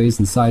alleyways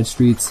and side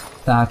streets,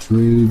 thatch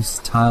roofs,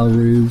 tile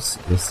roofs.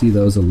 You'll see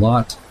those a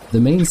lot. The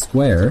main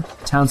square,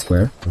 town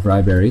square of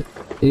Ryberry,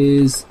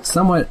 is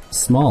somewhat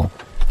small,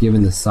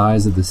 given the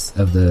size of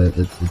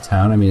the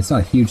town. I mean, it's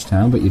not a huge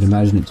town, but you'd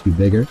imagine it to be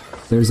bigger.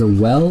 There's a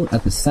well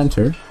at the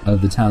center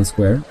of the town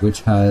square, which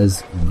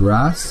has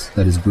grass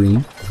that is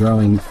green,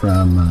 growing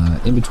from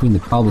in between the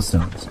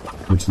cobblestones,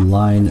 which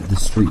line the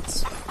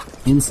streets.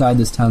 Inside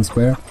this town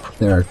square,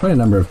 there are quite a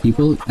number of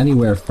people,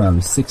 anywhere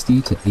from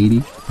 60 to 80.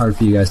 Hard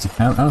for you guys to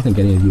count. I don't think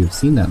any of you have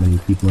seen that many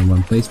people in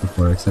one place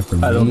before, except for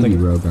maybe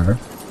Rogar.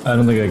 I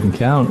don't think I can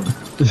count.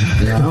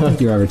 Yeah, I don't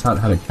think you were ever taught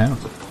how to count.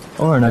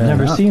 Oren, I've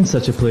never seen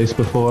such a place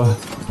before.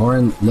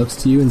 Oren looks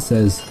to you and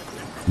says,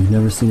 "You've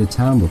never seen a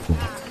town before."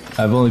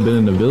 I've only been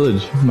in a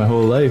village my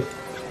whole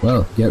life.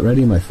 Well, get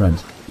ready, my friend.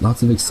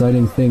 Lots of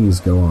exciting things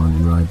go on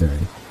in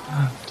Ryberry.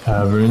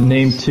 Tavern.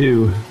 Name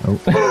 2.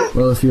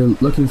 Well, if you're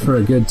looking for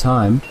a good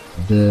time,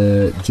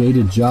 the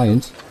Jaded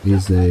Giant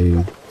is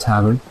a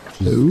tavern,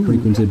 which is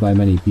frequented by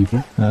many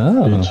people.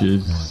 Oh.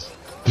 Bitches.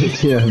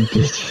 Yeah,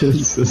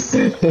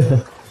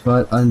 bitches.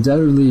 But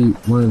undoubtedly,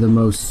 one of the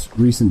most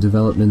recent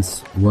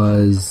developments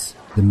was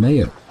the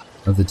mayor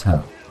of the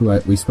town, who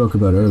we spoke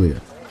about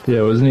earlier.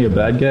 Yeah, wasn't he a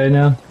bad guy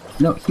now?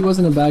 No, he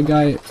wasn't a bad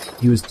guy.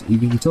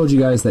 He told you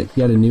guys that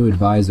he had a new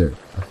advisor,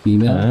 a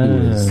female,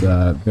 who was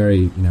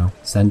very,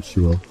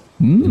 sensual.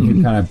 And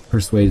who kind of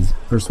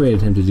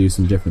persuaded him to do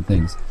some different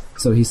things.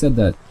 So he said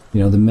that,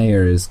 the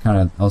mayor is kind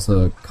of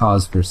also a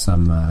cause for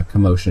some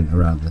commotion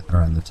around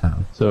the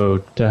town.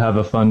 So to have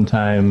a fun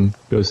time,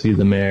 go see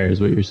the mayor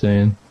is what you're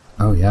saying?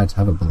 Oh yeah, to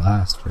have a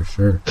blast for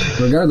sure.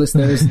 Regardless,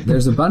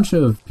 there's a bunch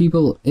of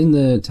people in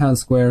the town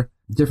square,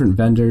 different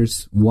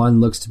vendors. One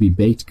looks to be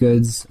baked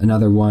goods,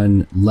 another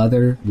one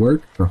leather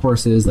work for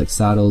horses, like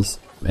saddles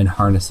and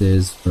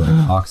harnesses for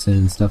like oxen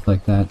and stuff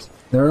like that.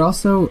 There are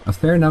also a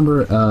fair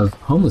number of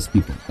homeless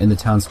people in the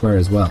town square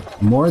as well.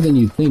 More than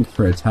you'd think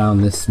for a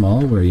town this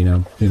small where,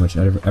 pretty much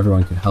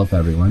everyone could help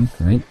everyone,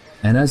 right?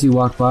 And as you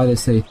walk by, they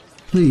say,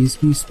 "Please,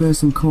 can you spare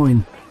some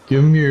coin?"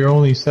 Give him your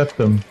only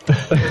septum.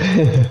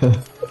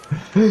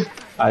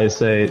 I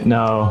say,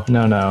 no.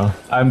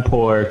 I'm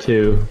poor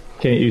too.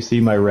 Can't you see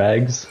my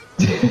rags?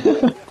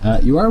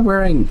 You are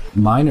wearing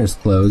miner's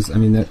clothes. I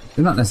mean, they're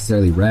not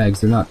necessarily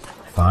rags. They're not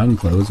fine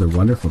clothes or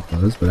wonderful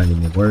clothes, but I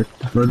mean, they work.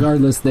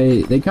 Regardless,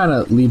 they kind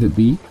of leave it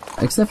be,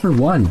 except for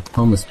one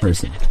homeless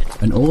person.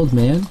 An old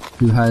man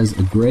who has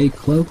a gray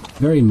cloak,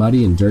 very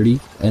muddy and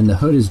dirty, and the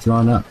hood is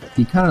drawn up.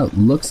 He kind of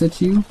looks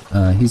at you.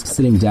 He's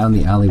sitting down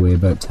the alleyway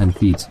about 10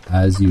 feet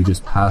as you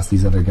just pass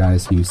these other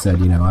guys who said,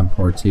 I'm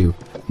poor too.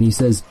 And he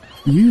says,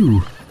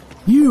 You!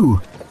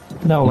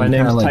 No, my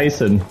name's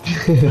Tyson.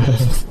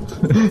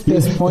 He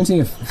is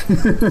pointing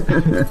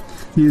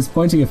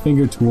a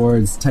finger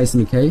towards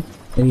Tyson McKay,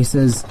 and he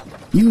says,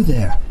 "You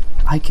there,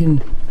 I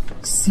can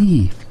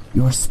see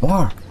your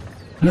spark.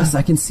 Yes,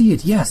 I can see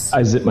it, yes."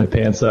 I zip my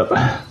pants up.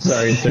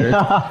 Sorry, sir.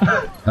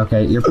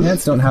 Okay, your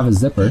pants don't have a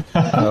zipper.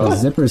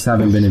 Zippers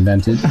haven't been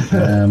invented.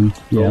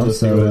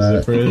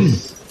 Zipper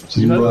is.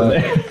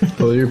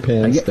 Pull your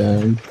pants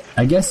down.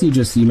 I guess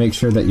you make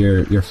sure that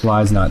your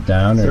fly's not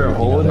down. Is there a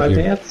hole in my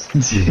your pants?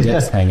 Your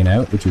dick's hanging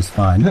out, which is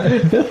fine.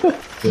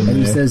 And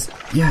he says,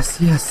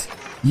 yes,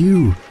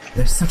 you.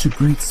 There's such a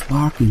great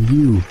spark in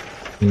you.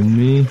 In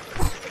me?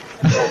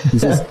 He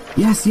says,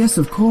 yes,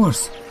 of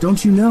course.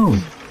 Don't you know?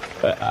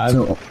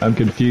 I'm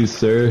confused,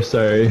 sir.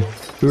 Sorry.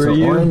 Who are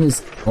you?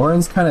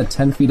 Oren's kind of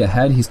 10 feet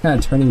ahead. He's kind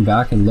of turning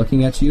back and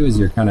looking at you as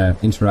you're kind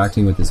of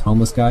interacting with this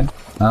homeless guy.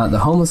 The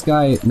homeless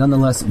guy,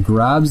 nonetheless,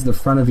 grabs the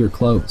front of your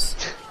clothes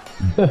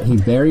He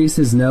buries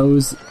his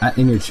nose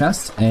in your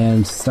chest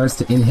and starts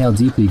to inhale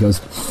deeply. He goes,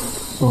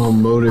 Oh,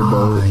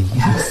 motorboat.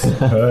 yes,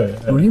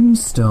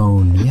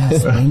 brimstone,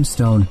 yes,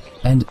 brimstone,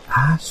 and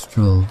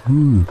astral.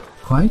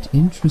 Quite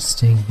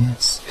interesting,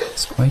 yes.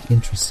 It's quite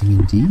interesting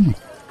indeed.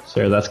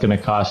 Sir, that's going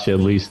to cost you at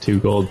least 2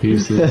 gold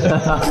pieces.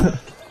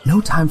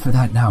 No time for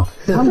that now.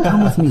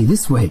 Come with me,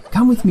 this way.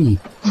 Come with me.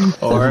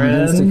 So he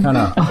begins to kind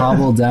of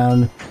hobble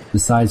down the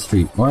side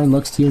street. Orin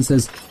looks to you and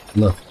says,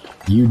 look,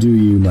 you do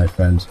you, my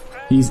friend.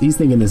 He's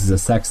thinking this is a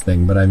sex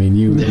thing, but I mean,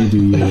 you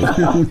do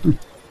you.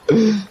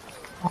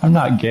 I'm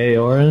not gay,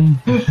 Orin.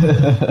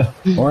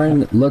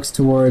 Orin looks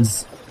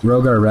towards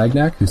Rogar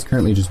Ragnak, who's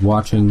currently just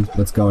watching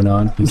what's going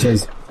on. He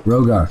says,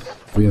 Rogar,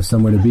 we have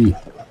somewhere to be.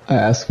 I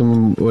ask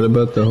him, what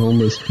about the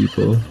homeless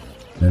people?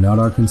 They're not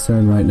our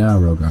concern right now,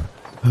 Rogar.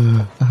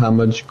 How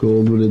much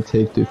gold would it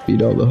take to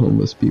feed all the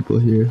homeless people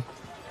here?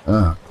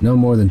 No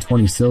more than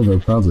 20 silver,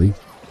 probably.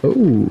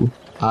 Oh,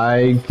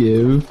 I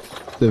give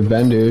the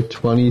vendor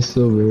 20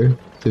 silver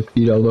to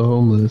feed all the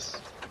homeless.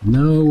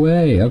 No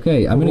way.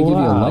 Okay, I'm going to give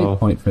you a light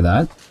point for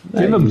that.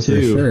 Give him For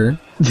 2. sure.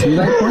 2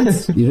 light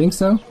points? You think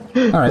so?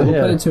 Alright,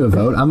 we'll put it to a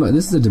vote.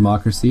 This is a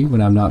democracy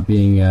when I'm not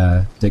being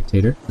a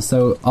dictator.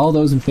 So, all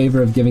those in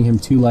favor of giving him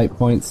 2 light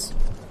points,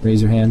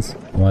 raise your hands.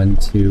 1,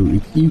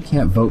 2. You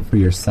can't vote for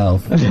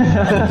yourself.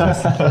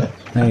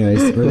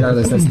 Anyways,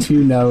 regardless, that's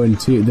 2 no and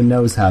 2. The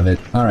no's have it.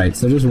 Alright,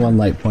 so just 1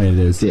 light point it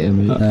is.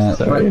 Damn it.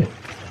 Sorry.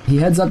 He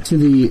heads up to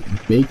the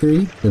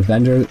bakery, the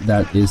vendor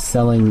that is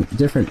selling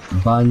different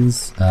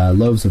buns,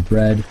 loaves of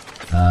bread,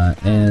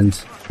 and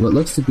what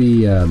looks to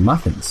be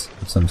muffins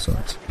of some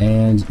sort.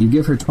 And you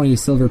give her 20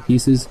 silver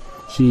pieces.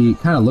 She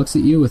kind of looks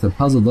at you with a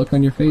puzzled look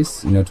on your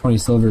face. 20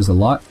 silver is a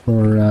lot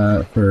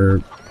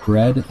for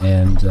bread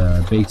and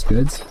baked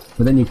goods.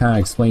 But then you kind of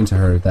explain to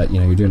her that,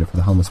 you're doing it for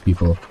the homeless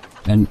people.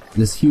 And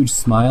this huge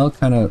smile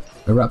kind of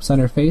erupts on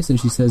her face, and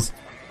she says,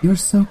 "You're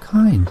so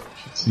kind."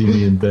 See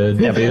me in bed.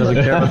 Yeah, but he doesn't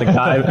care about the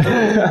guy.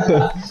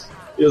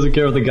 He doesn't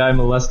care about the guy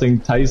molesting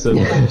Tyson.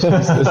 You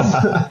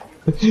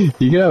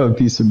can have a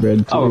piece of bread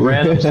too. Oh,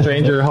 random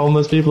stranger,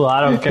 homeless people,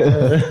 I don't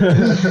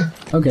care.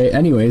 Okay,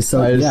 anyway,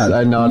 so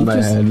I nod you my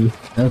head.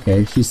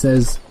 Okay, she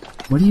says,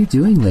 "What are you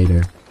doing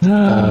later?" I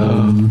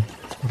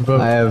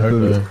have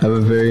a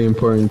very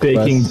important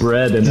Baking quest.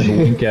 bread and then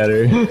wink at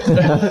her.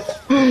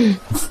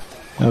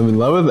 I'm in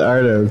love with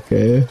Arda,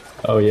 okay?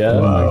 Oh, yeah?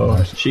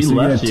 Wow. She So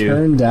left you're you. gonna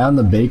turn down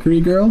the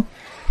bakery girl?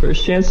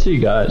 First chance she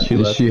got, she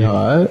Is left she you.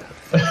 hot?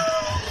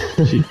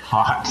 She's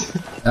hot.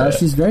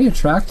 She's very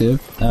attractive.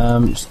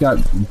 She's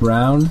got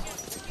brown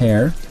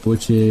hair,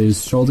 which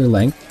is shoulder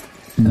length.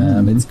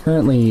 It's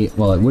currently,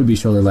 well, it would be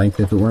shoulder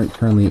length if it weren't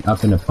currently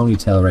up in a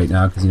ponytail right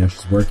now because,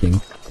 she's working.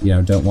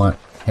 Don't want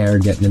hair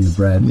getting in the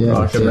bread. Yeah.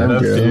 Rocking that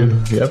up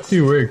to you. Up to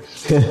you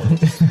works.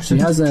 She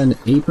has an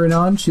apron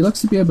on. She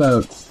looks to be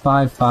about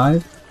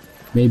 5'5",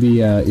 maybe,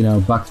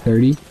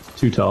 $130.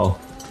 Too tall.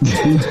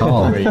 Too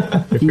tall. Wait,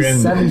 if you're He's in-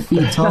 7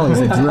 feet tall. He's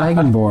a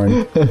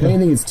dragonborn. If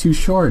anything, it's too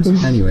short.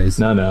 Anyways,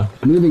 No.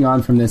 moving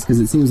on from this because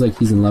it seems like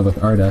he's in love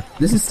with Arda.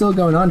 This is still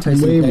going on,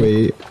 Tyson. okay?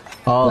 Wait.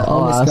 I'll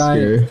homeless ask guy-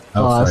 her.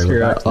 Oh, I'll sorry, ask we're her.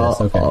 back to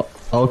this, okay.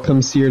 I'll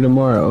come see her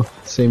tomorrow,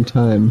 same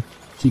time.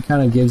 She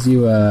kind of gives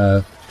you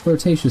a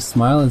flirtatious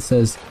smile and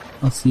says,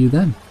 "I'll see you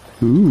then."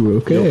 Ooh,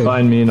 okay. You'll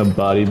find me in a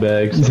body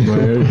bag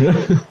somewhere.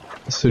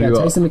 So Yeah, do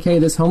I- Tyson McKay,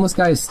 this homeless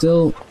guy is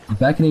still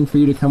beckoning for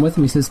you to come with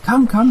him. He says,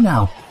 come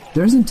now.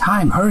 There isn't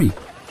time. Hurry.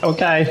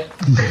 Okay.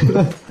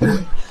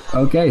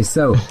 Okay,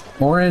 so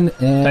Orin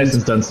and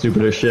Tyson's done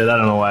stupider shit. I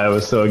don't know why I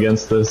was so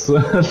against this.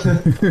 Orin,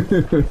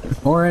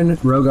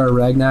 Rogar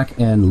Ragnak,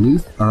 and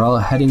Luth are all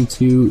heading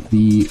to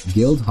the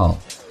guild hall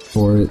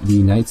for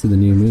the Knights of the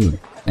New Moon.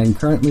 And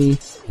currently,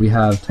 we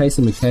have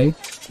Tyson McKay,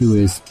 who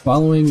is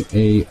following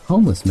a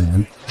homeless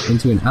man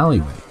into an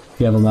alleyway.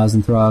 Fievel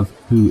Mazanthrov,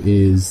 who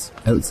is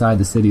outside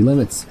the city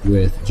limits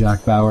with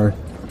Jack Bauer,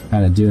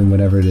 kind of doing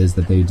whatever it is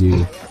that they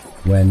do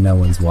when no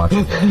one's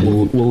watching.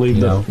 we'll leave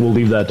know. we'll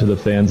leave that to the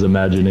fans'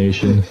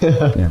 imagination.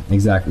 Yeah,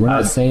 exactly. We're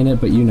not saying it,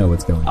 but you know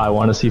what's going on. I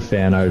want to see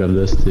fan art of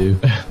this too.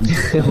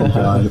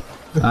 Oh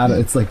God.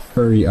 It's like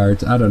furry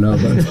art. I don't know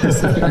about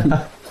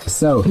this.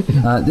 So,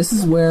 this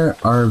is where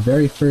our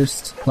very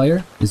first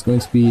player is going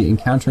to be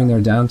encountering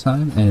their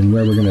downtime and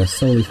where we're going to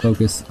solely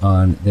focus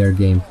on their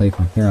gameplay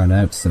from here on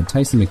out. So,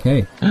 Tyson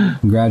McKay,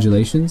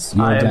 congratulations.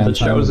 Your I am the downtime will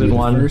chosen be the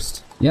one.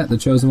 First. Yeah, the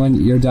chosen one.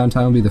 Your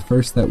downtime will be the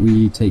first that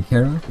we take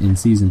care of in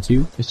Season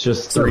 2. It's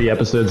just 3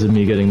 episodes of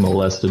me getting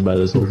molested by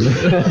this old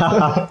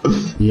man.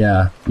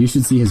 Yeah, you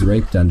should see his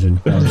rape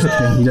dungeon. No, I'm just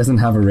kidding. He doesn't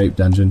have a rape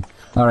dungeon.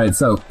 Alright,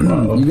 so,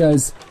 you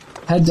guys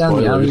head down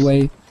the Spoilers.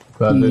 alleyway.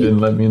 Glad they didn't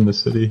let me in the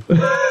city.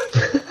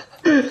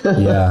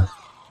 Yeah.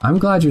 I'm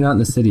glad you're not in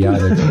the city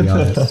either, to be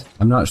honest.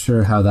 I'm not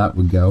sure how that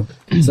would go.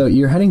 So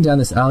you're heading down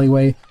this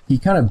alleyway. He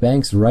kind of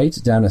banks right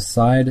down a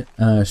side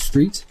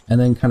street and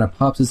then kind of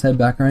pops his head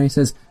back around. He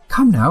says,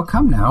 come now.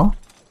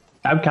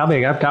 I'm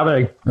coming.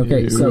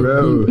 Okay, so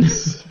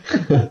Gross.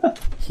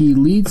 he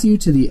leads you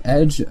to the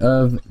edge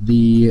of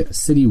the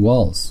city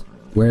walls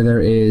where there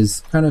is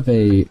kind of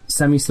a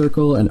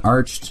semicircle, an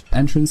arched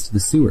entrance to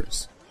the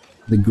sewers.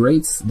 The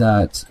grates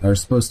that are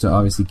supposed to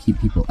obviously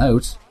keep people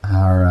out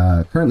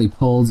are currently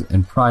pulled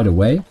and pried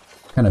away,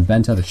 kind of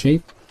bent out of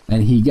shape,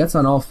 and he gets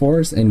on all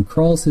fours and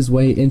crawls his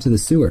way into the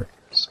sewer.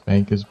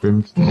 Spank his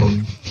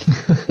brimstone.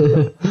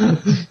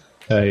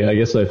 I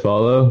guess I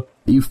follow.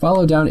 You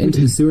follow down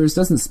into the sewers.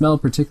 Doesn't smell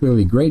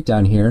particularly great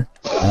down here.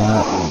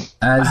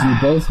 As you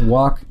both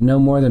walk no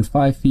more than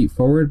 5 feet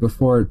forward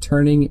before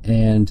turning,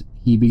 and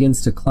he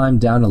begins to climb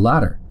down a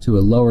ladder to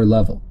a lower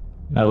level.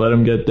 I let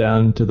him get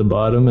down to the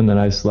bottom, and then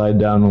I slide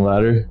down the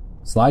ladder.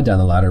 Slide down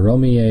the ladder. Roll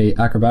me a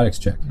acrobatics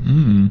check.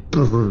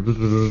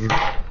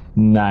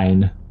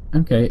 9.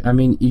 Okay, I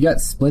mean, you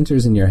got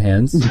splinters in your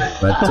hands,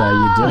 but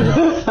you did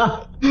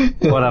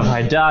it. What have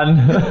I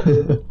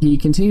done? He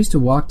continues to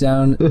walk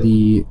down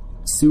the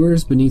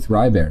sewers beneath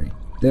Ryberry.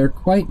 They're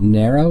quite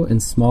narrow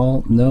and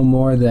small, no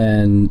more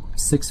than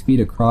 6 feet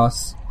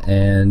across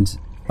and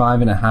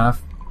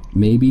 5.5,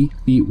 maybe,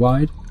 feet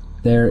wide.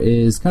 There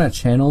is kind of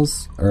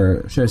channels,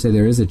 or should I say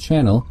there is a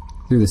channel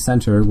through the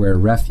center where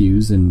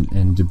refuse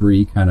and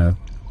debris kind of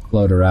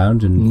float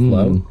around and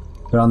flow.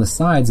 But on the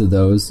sides of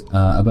those,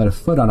 about a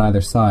foot on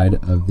either side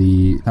of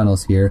the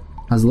tunnels here,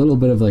 has a little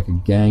bit of like a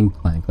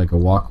gangplank, like a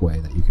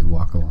walkway that you could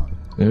walk along.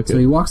 Okay. So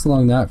he walks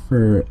along that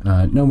for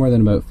no more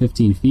than about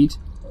 15 feet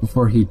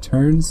before he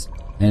turns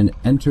and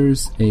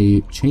enters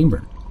a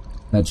chamber.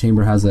 That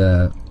chamber has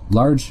a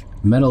large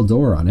metal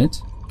door on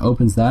it,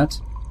 opens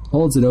that,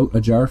 holds it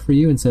ajar for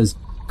you and says,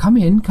 "Come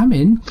in, come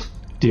in."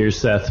 Dear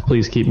Seth,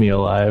 please keep me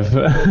alive.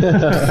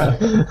 I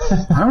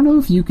don't know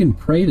if you can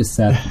pray to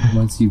Seth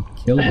once you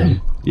kill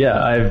him.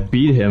 Yeah, I've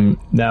beat him.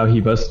 Now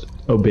he must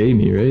obey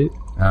me, right?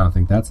 I don't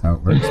think that's how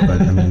it works, but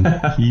I mean...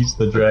 He's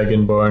the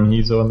Dragonborn.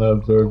 He's the one that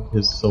absorbed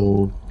his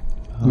soul.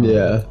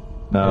 Yeah.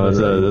 No,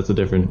 that's a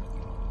different...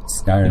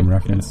 Skyrim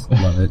reference.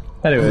 Love it.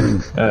 Anyway,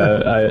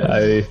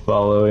 I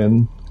follow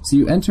in. So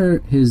you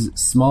enter his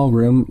small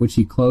room, which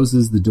he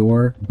closes the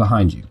door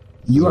behind you.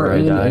 You are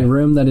in a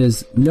room that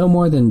is no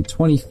more than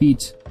 20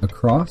 feet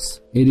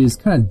across. It is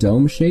kind of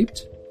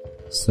dome-shaped,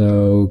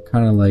 so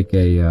kind of like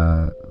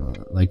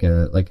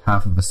like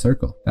half of a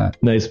circle. That.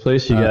 Nice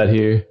place you got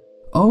here.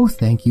 Oh,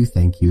 thank you.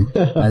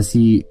 As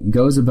he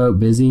goes about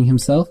busying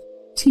himself,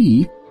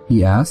 tea,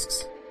 he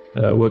asks.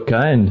 What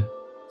kind?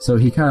 So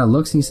he kind of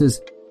looks and he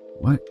says,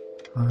 "What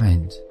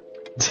kind?"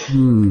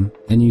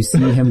 And you see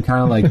him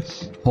kind of like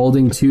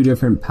holding 2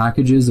 different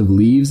packages of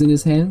leaves in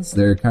his hands.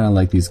 They're kind of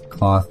like these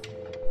cloth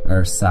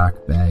or sack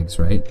bags,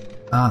 right?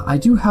 I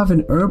do have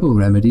an herbal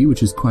remedy,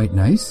 which is quite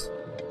nice.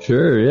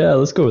 Sure, yeah,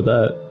 let's go with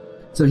that.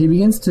 So he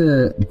begins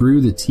to brew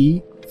the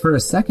tea. For a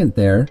second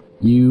there,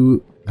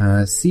 you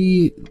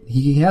see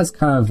he has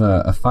kind of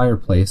a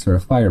fireplace, or a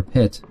fire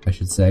pit, I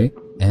should say,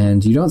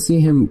 and you don't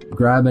see him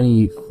grab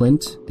any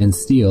flint and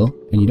steel,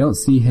 and you don't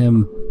see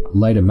him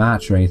light a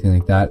match or anything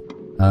like that,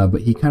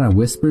 but he kind of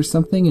whispers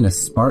something and a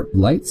spark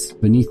lights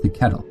beneath the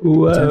kettle.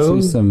 Whoa.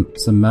 Potentially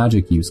some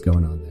magic use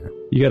going on there.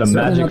 You got a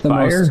magic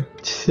fire?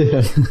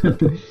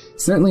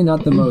 Certainly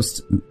not the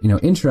most,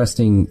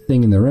 interesting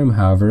thing in the room,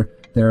 however.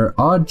 There are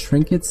odd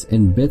trinkets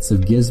and bits of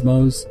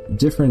gizmos,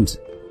 different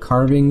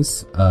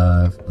carvings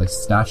of like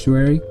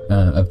statuary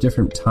of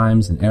different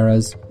times and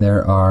eras.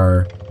 There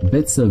are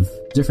bits of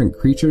different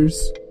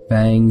creatures,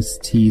 fangs,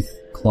 teeth,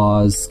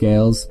 claws,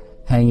 scales,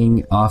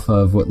 hanging off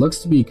of what looks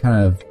to be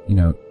kind of,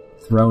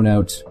 thrown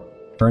out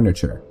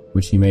furniture,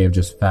 which he may have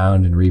just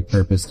found and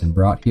repurposed and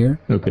brought here.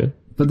 Okay.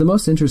 But the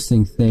most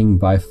interesting thing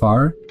by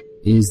far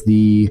is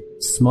the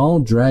small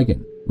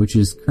dragon, which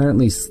is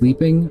currently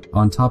sleeping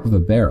on top of a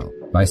barrel.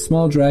 By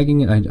small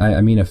dragon,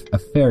 I mean a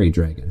fairy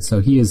dragon.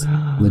 So he is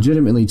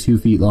legitimately 2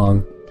 feet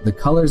long, the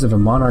colors of a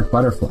monarch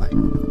butterfly.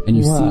 And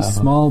you see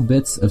small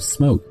bits of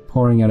smoke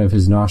pouring out of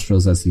his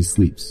nostrils as he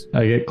sleeps.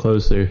 I get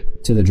closer.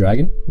 To the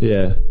dragon?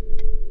 Yeah.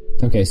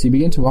 Okay, so you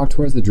begin to walk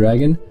towards the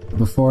dragon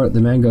before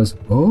the man goes,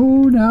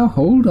 "Oh, now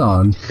hold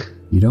on.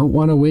 You don't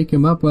want to wake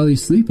him up while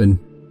he's sleeping."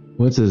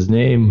 What's his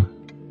name?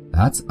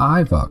 That's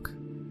Ivok.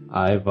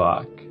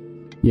 Ivok.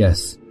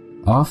 Yes.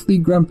 Awfully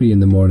grumpy in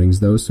the mornings,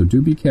 though, so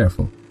do be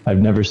careful. I've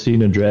never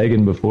seen a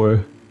dragon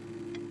before.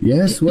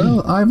 Yes,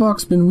 well,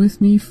 Ivok's been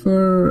with me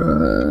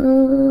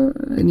for,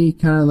 and he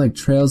kind of like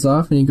trails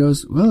off and he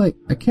goes, "Well,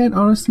 I can't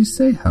honestly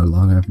say how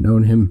long I've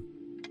known him.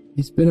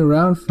 He's been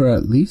around for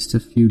at least a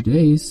few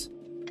days."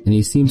 And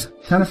he seems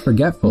kind of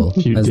forgetful,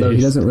 as though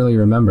he doesn't really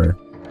remember.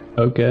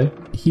 Okay.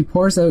 He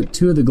pours out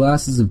 2 of the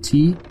glasses of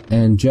tea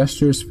and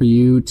gestures for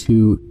you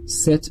to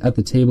sit at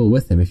the table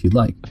with him if you'd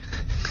like.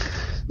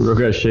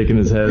 Rogar's shaking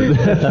his head.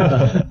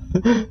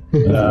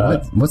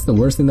 What's the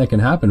worst thing that can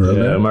happen,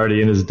 Rogar? Yeah, I'm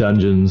already in his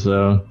dungeon,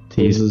 so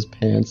Pulls his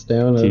pants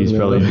down. He's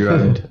probably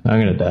drugged.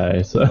 I'm gonna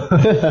die, so...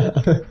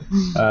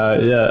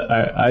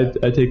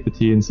 I take the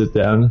tea and sit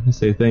down. I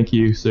say, "Thank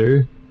you,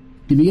 sir."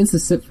 He begins to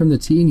sip from the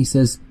tea and he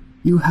says,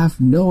 "You have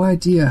no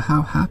idea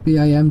how happy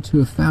I am to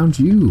have found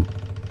you."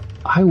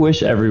 I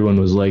wish everyone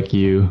was like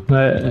you.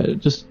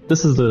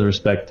 This is the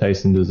respect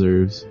Tyson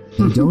deserves.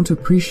 You don't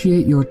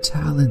appreciate your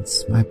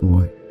talents, my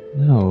boy.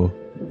 No.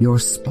 Your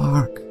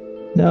spark.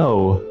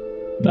 No.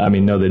 I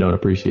mean, no, they don't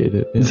appreciate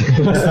it.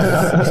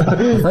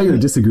 I thought you were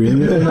disagreeing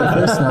with him at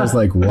first, and I was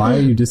like, why are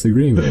you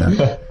disagreeing with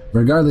that?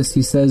 Regardless,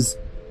 he says,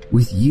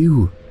 with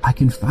you, I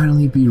can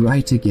finally be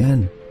right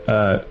again.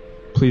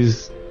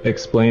 Please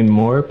explain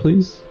more,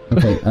 please.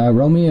 Okay,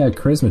 roll me a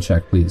charisma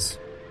check, please.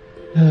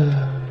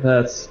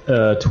 That's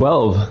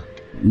 12.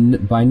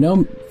 By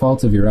no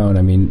fault of your own,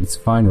 I mean, it's a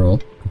fine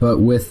roll, but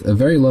with a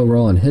very low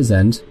roll on his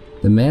end,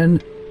 the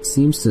man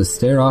seems to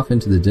stare off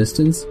into the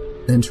distance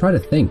and try to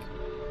think.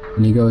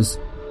 And he goes,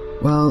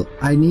 well,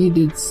 I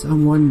needed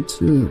someone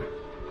to...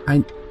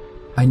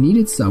 I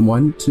needed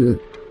someone to...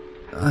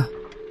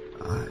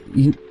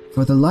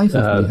 for the life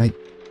of me,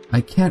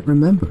 I can't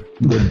remember.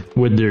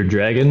 Would their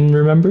dragon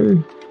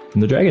remember?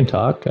 The dragon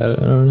talk? I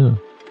don't know.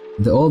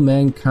 The old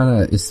man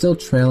kind of is still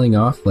trailing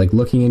off, like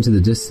looking into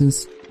the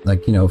distance,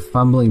 like, you know,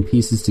 fumbling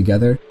pieces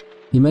together.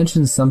 He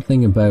mentions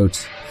something about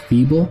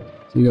feeble.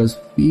 So he goes,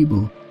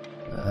 feeble,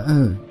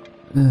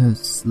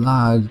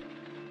 slod,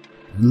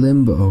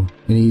 limbo.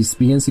 And he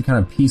begins to kind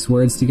of piece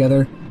words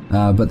together,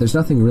 but there's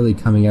nothing really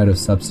coming out of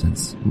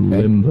substance.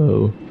 Okay?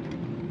 Limbo.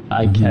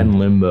 I can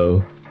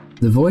limbo.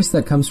 The voice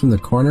that comes from the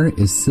corner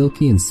is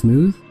silky and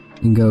smooth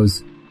and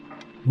goes,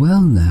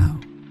 well now,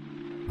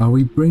 are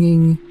we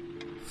bringing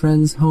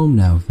friends home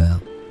now,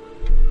 Vel?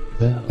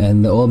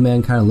 And the old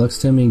man kind of looks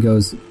to him and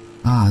goes,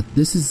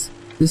 this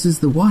is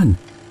the one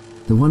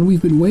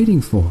we've been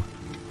waiting for.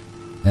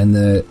 And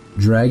the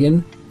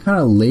dragon kind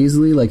of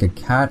lazily, like a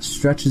cat,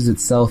 stretches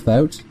itself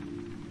out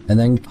and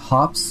then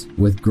hops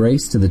with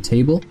grace to the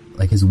table,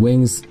 like his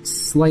wings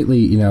slightly,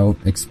 you know,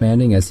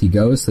 expanding as he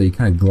goes, so he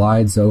kind of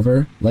glides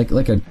over like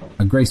a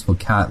graceful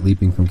cat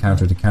leaping from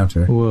counter to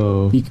counter.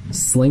 Whoa. He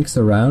slinks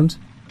around.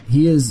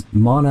 He is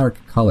monarch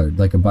colored,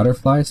 like a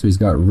butterfly, so he's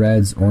got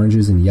reds,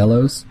 oranges, and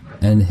yellows.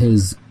 And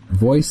his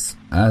voice,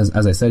 as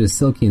I said, is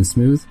silky and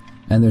smooth.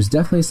 And there's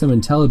definitely some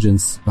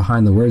intelligence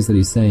behind the words that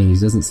he's saying. He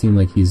doesn't seem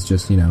like he's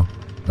just, you know,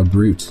 a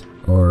brute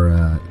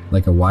or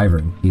like a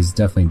wyvern. He's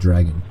definitely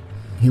dragon.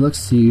 He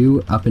looks to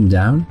you up and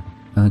down,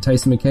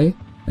 Tyson McKay,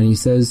 and he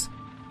says,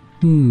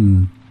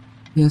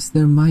 yes,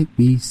 there might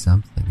be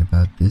something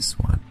about this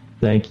one.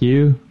 Thank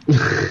you.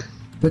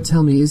 But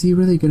tell me, is he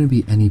really going to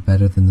be any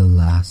better than the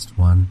last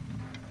one?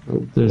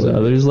 There's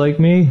others like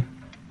me?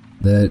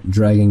 The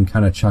dragon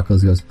kind of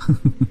chuckles, goes,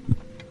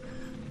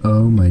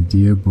 oh, my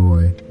dear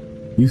boy,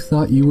 you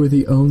thought you were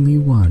the only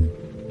one.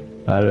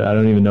 I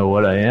don't even know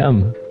what I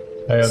am.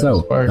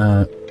 So,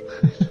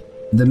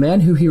 the man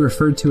who he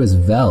referred to as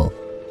Vel,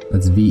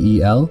 that's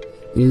V-E-L,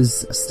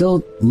 is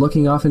still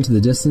looking off into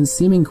the distance,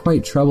 seeming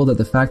quite troubled at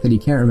the fact that he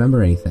can't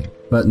remember anything.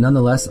 But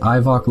nonetheless,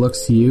 Ivok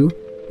looks to you,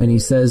 and he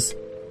says,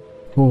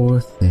 poor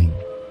thing.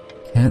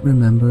 Can't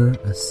remember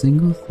a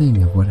single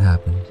thing of what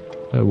happened.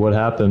 What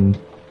happened?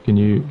 Do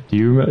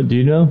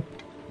you know?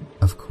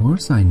 Of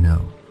course I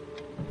know.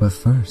 But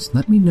first,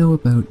 let me know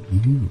about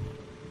you.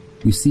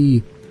 You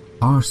see,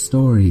 our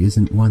story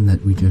isn't one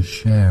that we just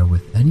share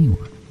with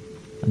anyone.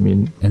 I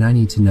mean... And I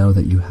need to know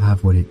that you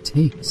have what it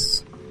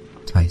takes,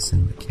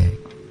 Tyson McKay.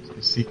 It's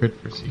a secret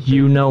for secret.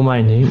 You know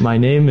my name? My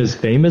name is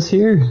famous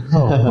here?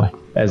 Oh,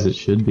 as it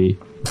should be.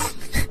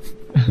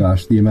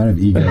 Gosh, the amount of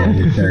ego in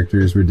your character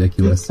is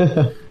ridiculous.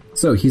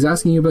 So, he's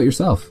asking you about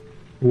yourself.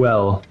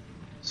 Well,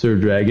 Sir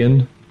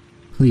Dragon.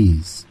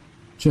 Please,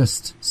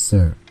 just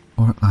Sir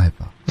or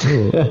Ivok.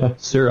 Oh,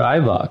 Sir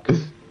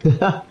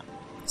Ivok.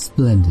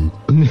 Splendid.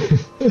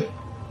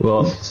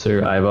 Well,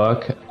 Sir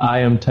Ivok, I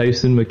am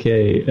Tyson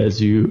McKay,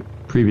 as you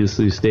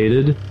previously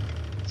stated.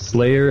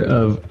 Slayer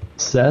of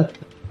Seth,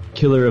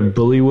 killer of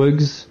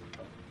bullywugs,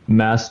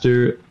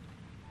 master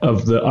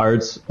of the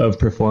arts of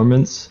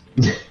performance.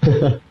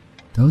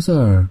 Those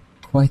are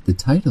quite the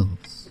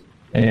titles.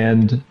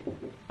 And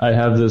I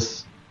have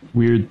this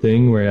weird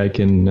thing where I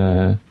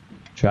can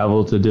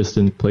travel to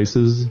distant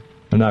places.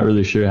 I'm not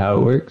really sure how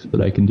it works,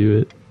 but I can do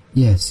it.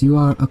 Yes, you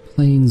are a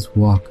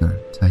planeswalker,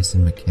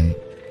 Tyson McKay.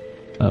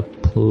 A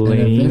planes...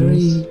 And a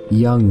very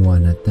young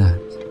one at that.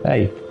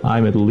 Hey,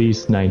 I'm at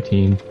least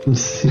 19.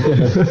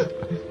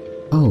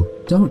 Oh,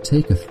 don't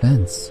take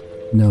offense.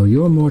 No,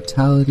 your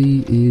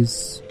mortality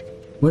is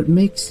what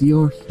makes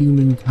your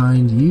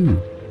humankind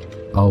you.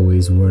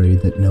 Always worry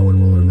that no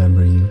one will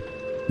remember you.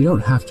 You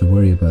don't have to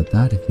worry about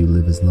that if you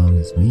live as long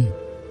as me.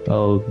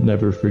 I'll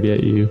never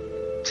forget you.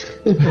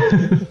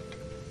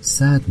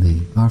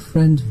 Sadly, our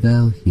friend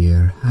Vel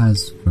here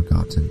has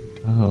forgotten.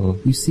 Oh.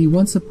 You see,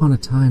 once upon a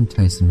time,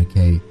 Tyson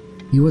McKay,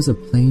 he was a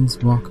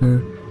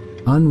planeswalker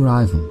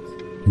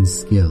unrivaled in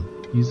skill.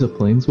 He's a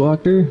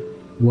planeswalker?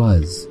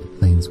 Was a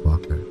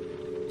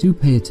planeswalker. Do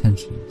pay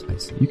attention,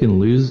 Tyson. You can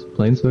lose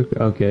planeswalker?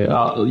 Okay,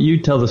 you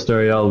tell the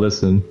story, I'll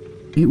listen.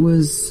 It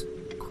was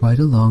quite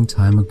a long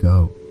time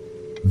ago.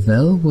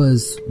 Vel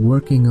was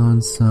working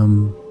on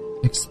some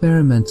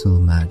experimental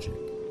magic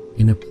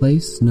in a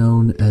place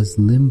known as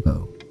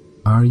Limbo.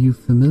 Are you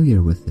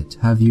familiar with it?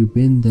 Have you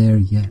been there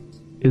yet?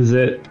 Is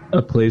it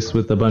a place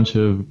with a bunch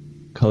of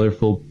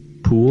colorful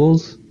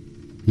pools?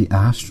 The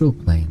astral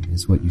plane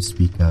is what you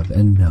speak of,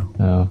 and no.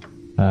 Oh.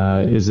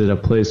 Is it a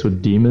place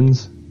with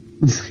demons?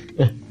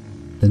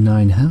 The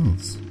 9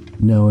 hells.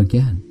 No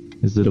again.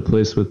 Is it a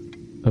place with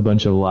a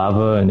bunch of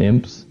lava and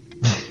imps?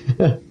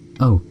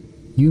 Oh,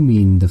 you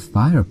mean the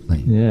fire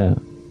plane? Yeah.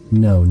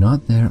 No,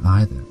 not there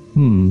either.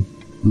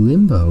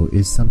 Limbo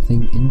is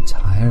something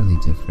entirely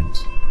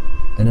different.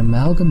 An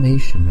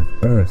amalgamation of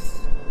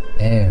earth,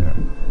 air,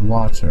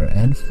 water,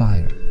 and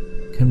fire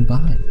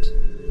combined.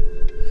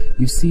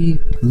 You see,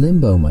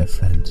 Limbo, my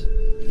friend,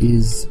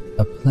 is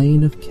a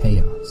plane of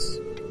chaos,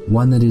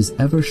 one that is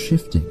ever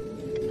shifting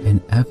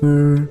and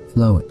ever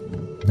flowing.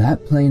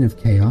 That plane of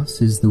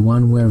chaos is the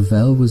one where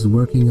Vel was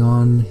working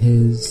on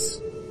his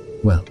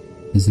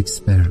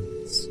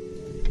experiments.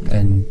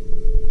 And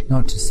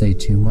not to say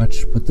too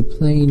much, but the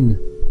plane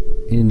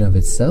in and of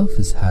itself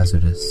is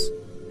hazardous,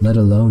 let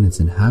alone its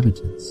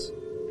inhabitants.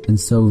 And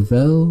so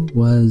Vel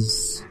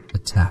was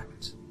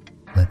attacked,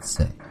 let's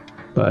say.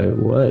 By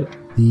what?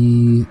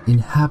 The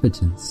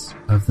inhabitants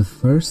of the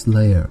first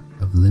layer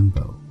of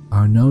Limbo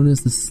are known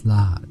as the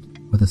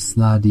Slad, or the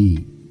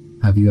Sladi.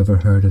 Have you ever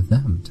heard of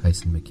them,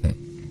 Tyson McKay?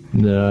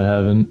 No, I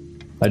haven't.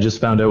 I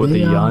just found out what the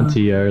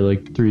Yuan-ti are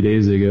like 3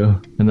 days ago,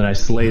 and then I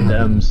slayed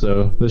them,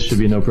 so this should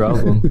be no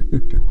problem.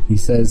 He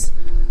says,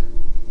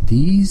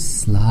 these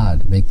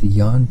Slad make the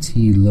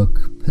Yuan-ti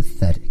look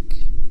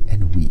pathetic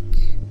and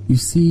weak. You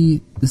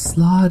see, the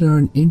Slad are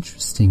an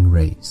interesting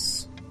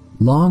race.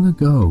 Long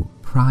ago,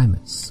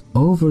 Primus,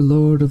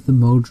 overlord of the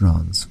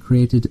Modrons,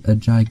 created a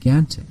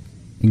gigantic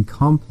and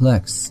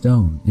complex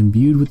stone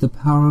imbued with the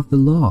power of the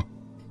law.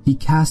 He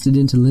cast it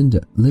into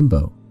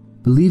Limbo,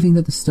 believing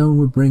that the stone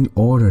would bring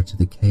order to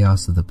the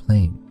chaos of the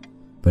plane.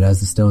 But as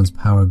the stone's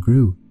power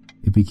grew,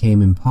 it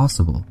became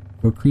impossible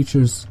for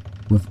creatures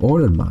with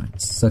ordered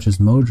minds, such as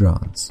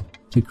Modrons,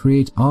 to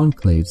create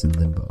enclaves in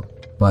Limbo.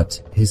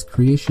 But his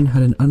creation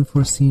had an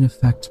unforeseen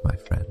effect, my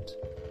friend.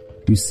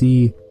 You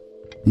see,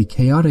 the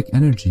chaotic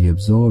energy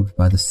absorbed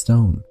by the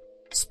stone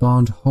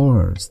spawned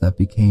horrors that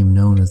became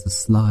known as the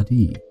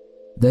Sladi.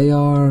 They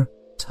are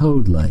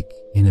toad-like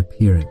in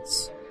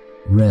appearance,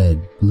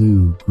 red,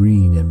 blue,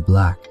 green, and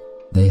black.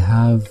 They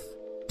have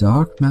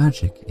dark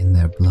magic in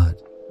their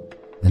blood,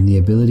 and the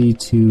ability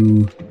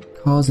to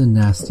cause a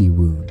nasty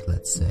wound,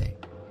 let's say.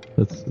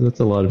 That's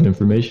a lot of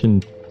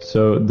information.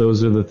 So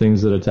those are the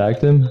things that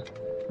attacked him?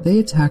 They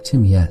attacked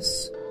him,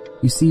 yes.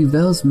 You see,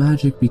 Vel's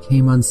magic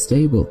became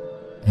unstable,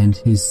 and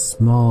his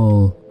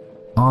small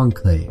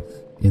enclave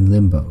in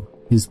Limbo,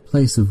 his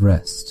place of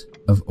rest,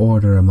 of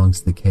order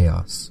amongst the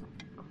chaos,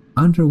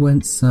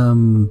 underwent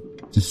some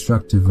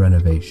destructive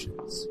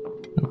renovations.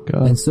 Oh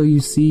God. And so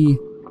you see,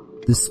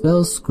 the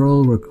spell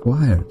scroll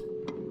required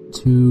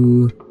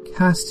to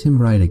cast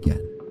him right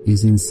again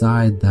is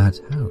inside that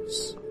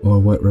house, or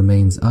what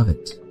remains of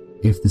it,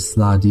 if the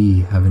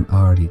Sladi haven't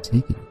already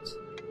taken it.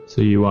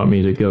 So you want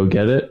me to go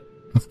get it?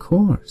 Of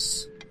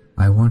course.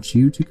 I want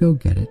you to go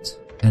get it,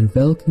 and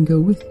Vel can go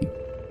with you.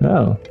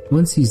 Oh.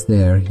 Once he's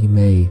there, he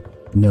may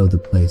know the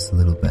place a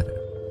little better.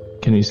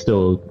 Can he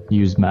still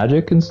use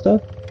magic and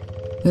stuff?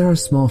 There are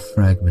small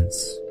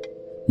fragments.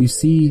 You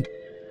see,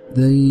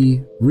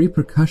 the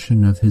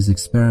repercussion of his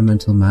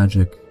experimental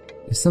magic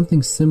is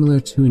something similar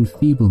to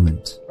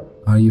enfeeblement.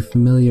 Are you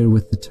familiar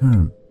with the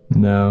term?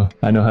 No,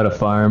 I know how to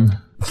farm.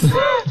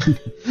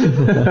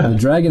 The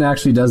dragon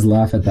actually does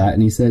laugh at that,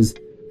 and he says,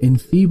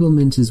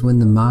 enfeeblement is when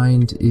the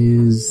mind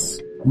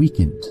is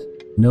weakened,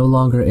 no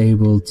longer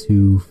able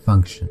to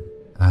function,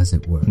 as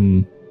it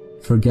were.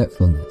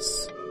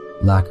 Forgetfulness,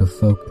 lack of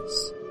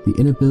focus, the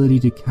inability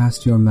to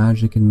cast your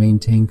magic and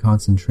maintain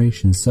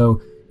concentration.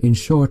 So, in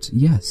short,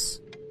 yes,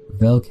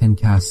 Vel can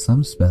cast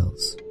some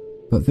spells,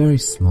 but very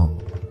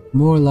small,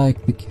 more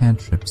like the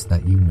cantrips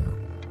that you know.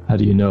 How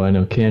do you know I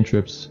know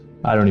cantrips?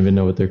 I don't even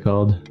know what they're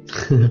called.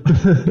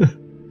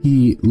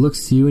 He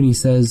looks to you and he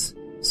says,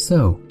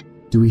 so,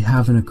 do we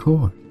have an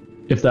accord?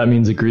 If that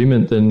means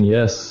agreement, then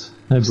yes,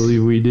 I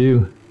believe we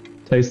do.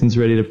 Tyson's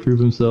ready to prove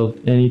himself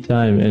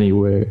anytime,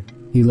 anywhere.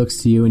 He looks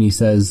to you and he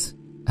says,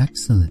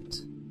 excellent.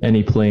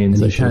 Any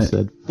planes, I should have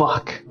said.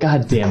 Fuck,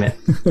 god damn it.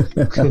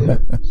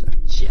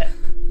 Shit.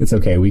 It's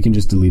okay, we can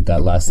just delete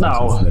that last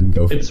sentence and then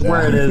go for it. It's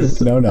where it is.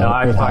 No,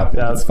 I fucked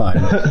up. It's fine.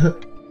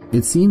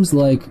 It seems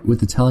like, with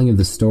the telling of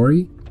the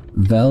story,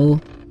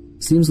 Vel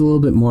seems a little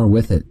bit more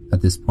with it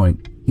at this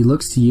point. He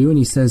looks to you and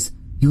he says,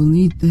 you'll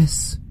need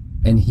this.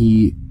 And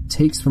he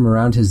takes from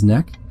around his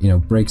neck,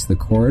 breaks the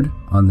cord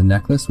on the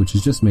necklace, which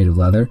is just made of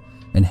leather,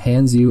 and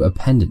hands you a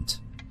pendant.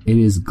 It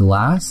is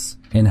glass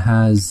and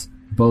has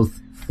both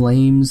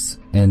flames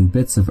and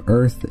bits of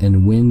earth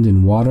and wind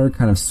and water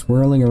kind of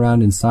swirling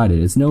around inside it.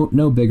 It's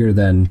no bigger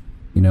than,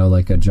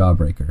 like a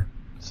jawbreaker.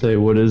 Say,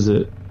 what is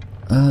it?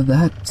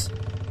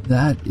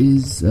 That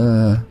is,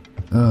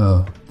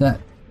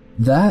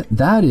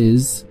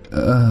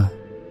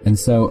 and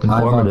so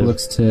Ivok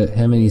looks to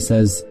him and he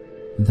says,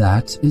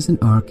 that is an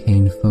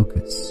arcane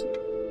focus.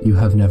 You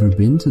have never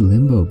been to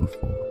Limbo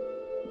before,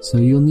 so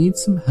you'll need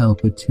some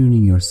help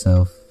attuning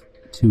yourself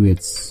to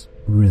its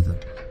rhythm.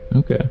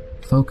 Okay.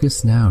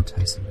 Focus now,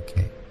 Tyson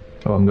McKay.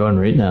 Oh, I'm going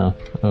right now.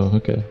 Oh,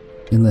 okay.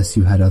 Unless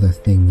you had other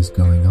things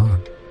going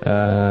on.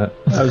 I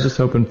was just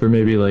hoping for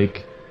maybe,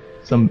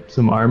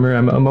 some armor.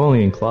 I'm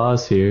only in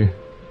claws here.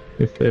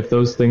 If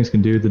those things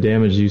can do the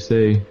damage you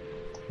say,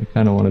 I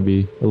kind of want to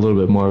be a little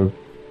bit more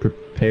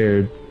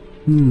prepared.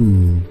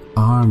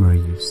 Armor,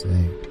 you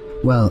say?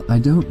 Well, I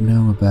don't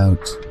know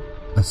about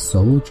a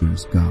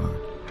soldier's guard,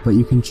 but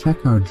you can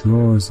check our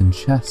drawers and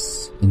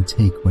chests and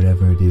take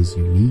whatever it is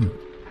you need.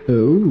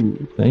 Oh,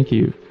 thank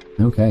you.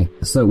 Okay,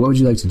 so what would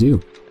you like to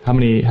do? How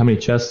many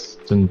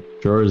chests and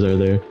drawers are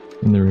there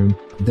in the room?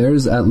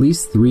 There's at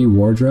least 3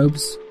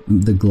 wardrobes,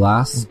 the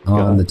glass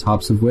on the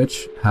tops of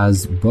which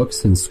has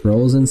books and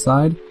scrolls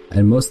inside,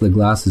 and most of the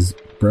glass is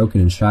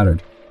broken and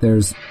shattered.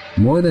 There's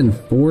more than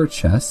 4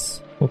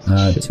 chests.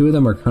 2 of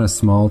them are kind of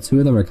small, 2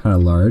 of them are kind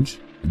of large.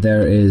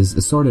 There is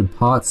assorted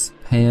pots,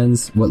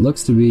 pans, what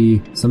looks to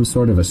be some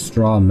sort of a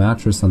straw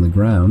mattress on the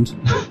ground,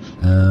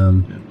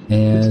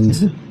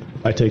 and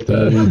I take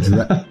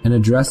that. and a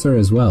dresser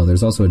as well.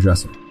 There's also a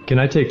dresser. Can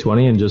I take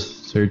 20 and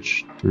just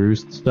search through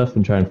stuff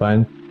and try and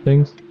find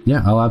things?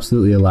 Yeah, I'll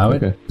absolutely allow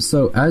it. Okay.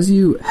 So as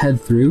you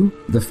head through,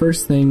 the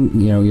first thing,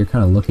 you're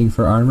kind of looking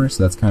for armor,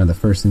 so that's kind of the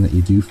first thing that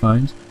you do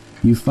find.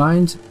 You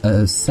find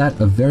a set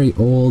of very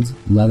old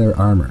leather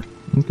armor.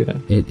 Okay.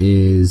 It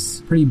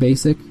is pretty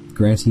basic,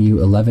 granting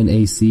you 11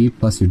 AC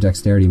plus your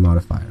dexterity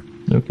modifier.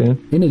 Okay.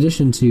 In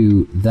addition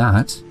to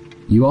that,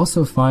 you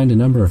also find a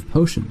number of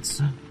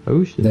potions.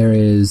 Potions? There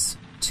is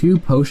 2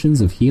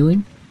 potions of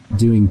healing,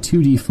 doing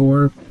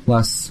 2d4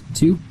 plus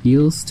 2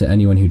 heals to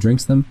anyone who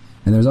drinks them.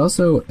 And there's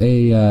also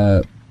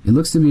it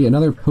looks to be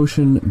another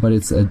potion, but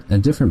it's a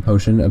different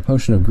potion, a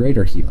potion of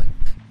greater healing.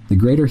 The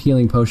greater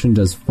healing potion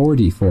does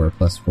 4d4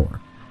 plus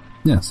 4.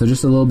 Yeah, so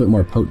just a little bit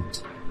more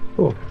potent.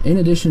 Cool. In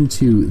addition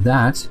to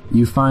that,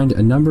 you find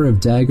a number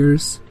of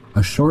daggers,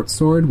 a short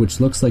sword,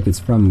 which looks like it's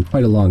from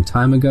quite a long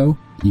time ago.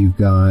 You've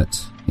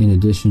got, in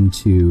addition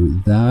to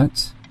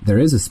that, there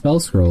is a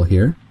spell scroll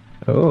here.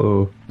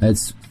 Oh.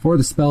 It's for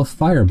the spell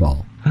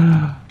Fireball.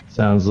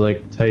 Sounds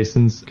like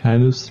Tyson's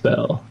kind of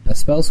spell. A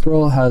spell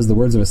scroll has the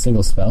words of a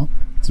single spell.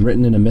 It's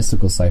written in a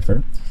mystical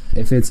cipher.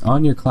 If it's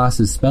on your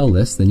class's spell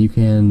list, then you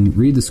can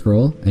read the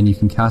scroll and you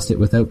can cast it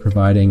without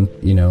providing,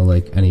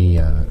 any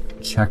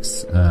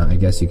checks, I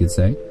guess you could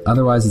say.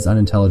 Otherwise, it's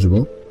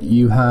unintelligible.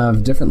 You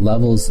have different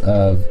levels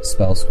of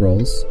spell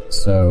scrolls,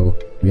 so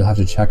you'll have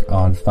to check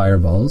on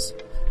fireballs.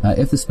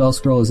 If the spell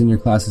scroll is in your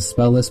class's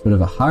spell list but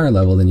of a higher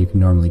level than you can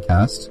normally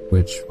cast,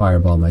 which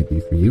fireball might be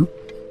for you,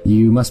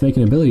 you must make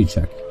an ability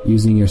check,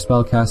 using your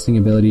spellcasting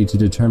ability to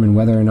determine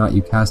whether or not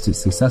you cast it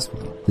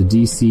successfully. The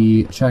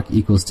DC check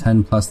equals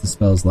 10 plus the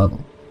spell's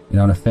level.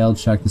 And on a failed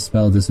check, the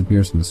spell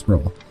disappears from the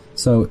scroll.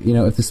 So,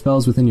 if the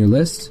spell's within your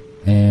list,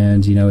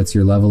 and, it's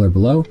your level or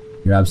below,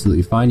 you're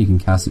absolutely fine. You can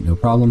cast it no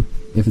problem.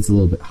 If it's a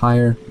little bit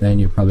higher, then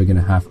you're probably going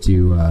to have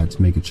to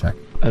make a check.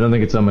 I don't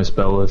think it's on my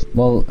spell list.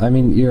 Well, I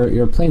mean, you're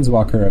a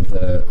planeswalker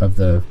of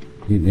the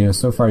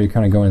so far you're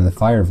kind of going in the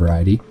fire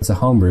variety. It's a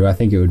homebrew. I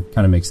think it would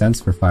kind of make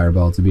sense for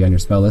Fireball to be on your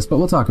spell list, but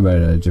we'll talk about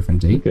it at a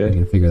different date. Okay. We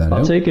can figure that out.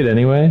 I'll take it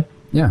anyway.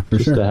 Yeah, for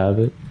sure. Just to have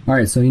it.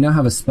 Alright, so you now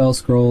have a spell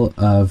scroll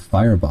of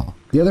Fireball.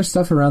 The other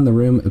stuff around the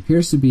room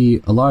appears to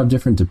be a lot of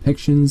different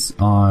depictions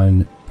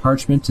on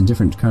parchment and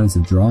different kinds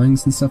of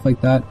drawings and stuff like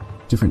that,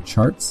 different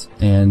charts,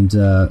 and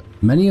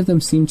many of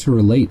them seem to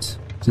relate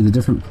to the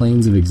different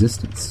planes of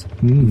existence.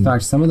 In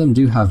fact, some of them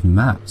do have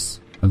maps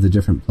of the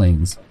different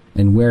planes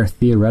and where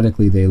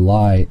theoretically they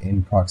lie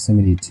in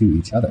proximity to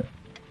each other.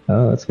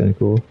 Oh, that's kind of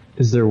cool.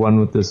 Is there one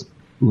with this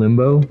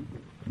limbo?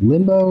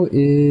 Limbo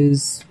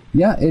is...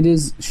 yeah, it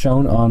is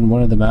shown on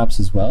one of the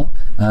maps as well.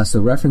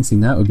 So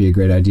referencing that would be a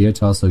great idea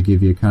to also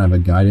give you kind of a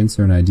guidance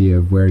or an idea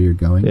of where you're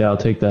going. Yeah, I'll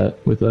take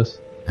that with us.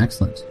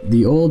 Excellent.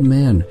 The old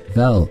man,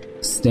 Vel,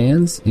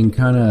 stands and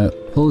kind of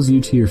pulls you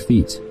to your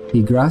feet.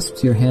 He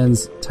grasps your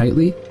hands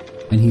tightly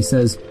and he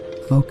says,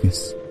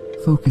 Focus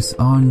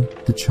on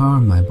the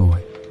charm, my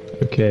boy.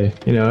 Okay,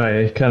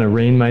 I kind of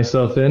rein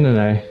myself in and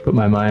I put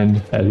my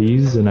mind at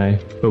ease and I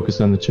focus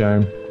on the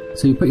charm.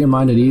 So you put your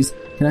mind at ease.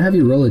 Can I have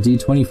you roll a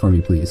d20 for me,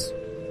 please?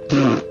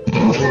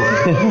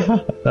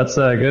 That's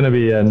going to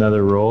be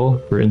another roll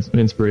for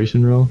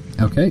inspiration roll.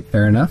 Okay,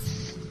 fair enough.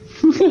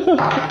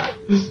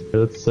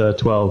 That's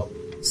 12.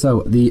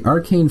 So the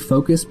arcane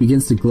focus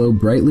begins to glow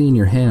brightly in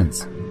your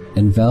hands.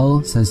 And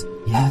Vel says,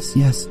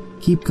 Yes,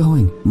 keep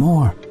going,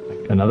 more.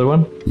 Another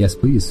one? Yes,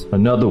 please.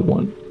 Another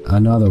one.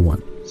 Another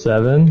one.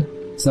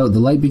 7. So the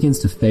light begins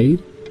to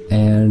fade,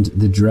 and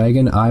the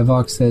dragon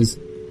Ivok says,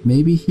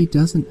 maybe he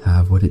doesn't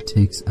have what it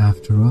takes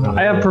after all.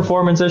 I have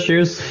performance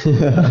issues.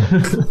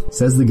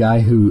 Says the guy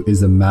who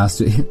is a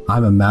master.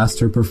 I'm a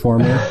master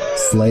performer,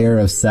 slayer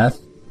of Seth.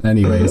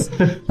 Anyways,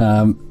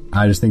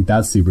 I just think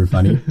that's super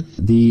funny.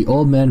 The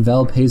old man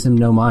Vel pays him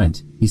no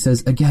mind. He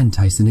says, again,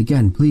 Tyson,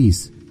 again,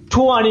 please.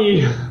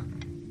 20!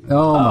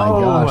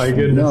 Oh my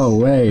goodness. No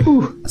way.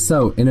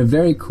 So, in a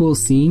very cool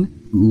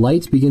scene,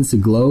 light begins to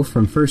glow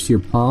from first your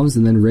palms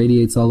and then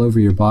radiates all over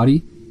your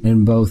body,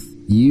 and both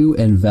you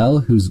and Vel,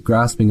 who's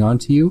grasping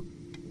onto you,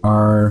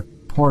 are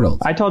portaled.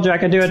 I told you I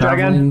could do it,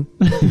 Dragon.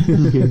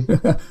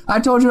 I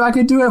told you I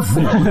could do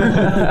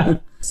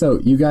it. So,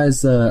 you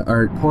guys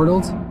are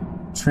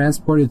portaled,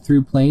 transported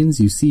through planes.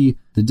 You see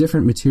the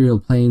different material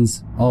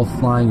planes all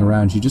flying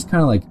around you, just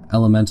kind of like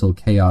elemental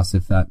chaos,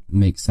 if that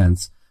makes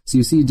sense. So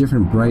you see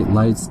different bright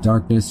lights,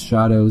 darkness,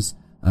 shadows,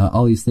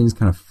 all these things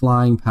kind of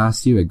flying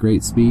past you at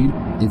great speed.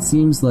 It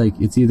seems like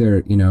it's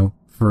either,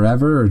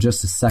 forever or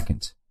just a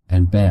second.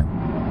 And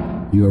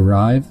bam, you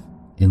arrive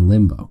in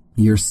Limbo.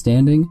 You're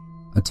standing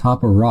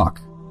atop a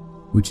rock,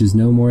 which is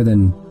no more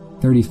than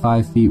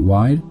 35 feet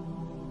wide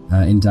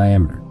in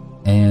diameter.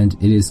 And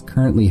it is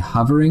currently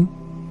hovering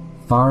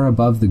far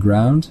above the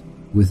ground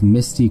with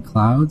misty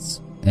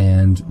clouds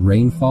and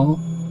rainfall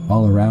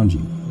all around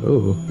you.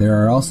 Oh.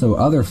 There are also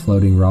other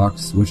floating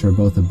rocks which are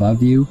both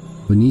above you,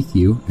 beneath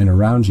you, and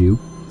around you,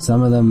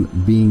 some of them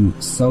being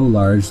so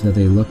large that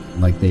they look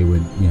like they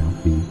would,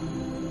 be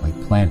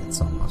like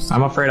planets almost.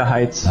 I'm afraid of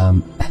heights.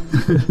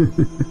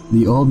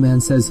 The old man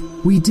says,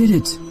 "We did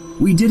it!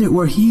 We did it!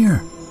 We're here!"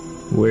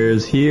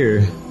 Where's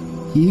here?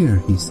 Here,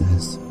 he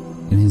says.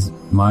 And his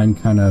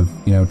mind kind of,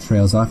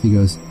 trails off. He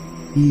goes,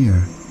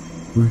 "Here.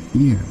 We're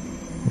here."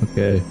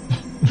 Okay.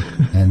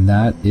 And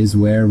that is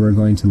where we're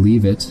going to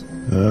leave it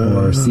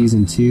for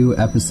Season 2,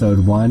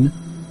 Episode 1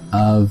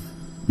 of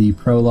the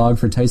prologue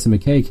for Tyson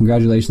McKay.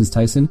 Congratulations,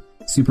 Tyson.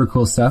 Super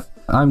cool stuff.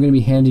 I'm going to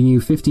be handing you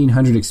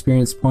 1,500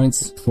 experience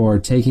points for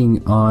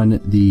taking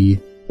on the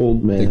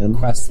Old man. the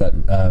quest that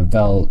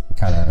Vel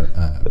kind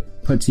of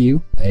put to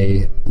you,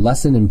 a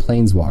lesson in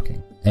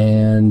planeswalking.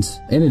 And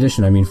in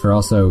addition, for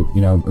also,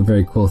 a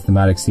very cool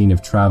thematic scene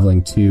of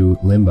traveling to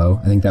Limbo.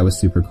 I think that was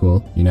super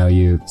cool.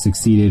 You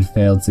succeeded,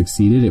 failed,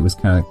 succeeded. It was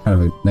kind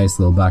of a nice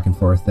little back and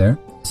forth there.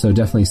 So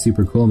definitely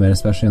super cool, man,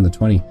 especially on the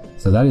 20.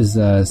 So that is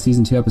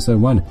Season 2,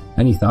 Episode 1.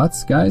 Any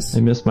thoughts, guys?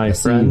 I miss my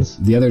friends.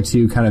 The other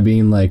two kind of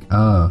being like,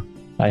 I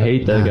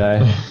hate that guy.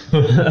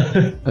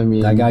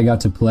 that guy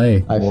got to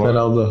play. I fed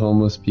all the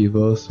homeless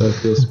people, so I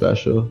feel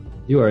special.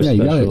 You are Yeah,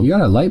 special. you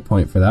got a light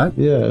point for that.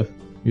 Yeah.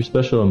 You're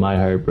special in my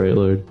heart, Bright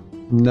Lord.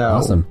 No.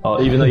 Awesome.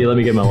 Oh, even though you let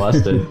me get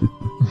molested.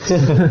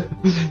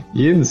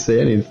 You didn't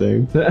say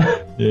anything.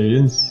 Yeah, you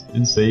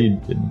didn't say you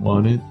didn't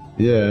want it.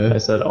 Yeah. I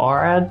said,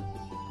 Arad?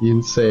 You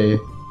didn't say You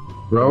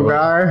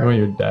Rogar. want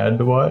your dad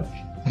to watch?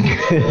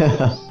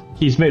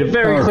 He's made it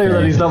very Okay. clear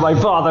that he's not my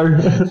father.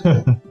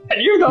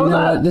 And you know You know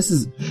that. what? This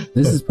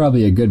is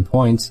probably a good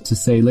point to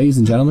say, ladies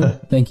and gentlemen,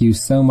 thank you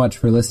so much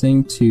for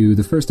listening to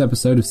the first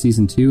episode of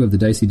Season 2 of the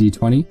Dicey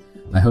D20.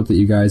 I hope that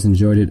you guys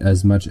enjoyed it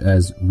as much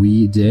as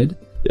we did.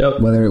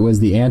 Yep. Whether it was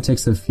the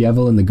antics of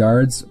Fievel and the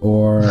guards,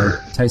 or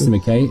Tyson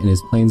McKay and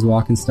his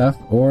planeswalk and stuff,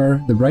 or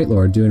the Bright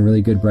Lord doing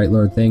really good Bright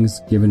Lord things,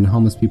 giving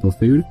homeless people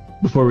food.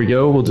 Before we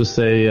go, we'll just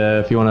say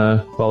if you want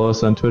to follow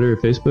us on Twitter or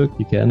Facebook,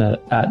 you can at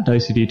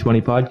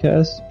DiceyD20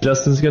 Podcast.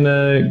 Justin's going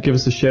to give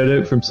us a shout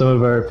out from some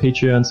of our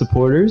Patreon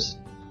supporters.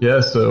 Yeah,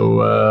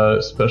 so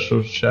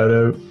special shout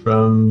out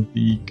from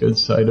the good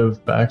side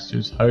of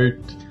Baxter's Heart.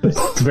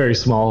 It's very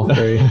small.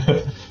 Very.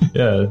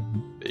 Yeah,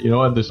 you know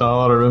what? There's not a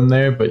lot of room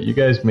there, but you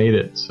guys made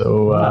it.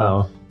 So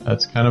Wow.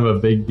 that's kind of a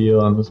big deal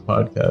on this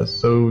podcast.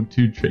 So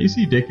to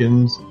Tracy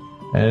Dickens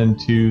and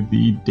to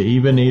the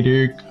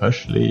Davinator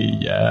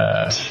Cushley,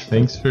 yeah,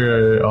 thanks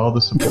for all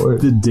the support.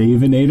 The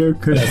Davinator?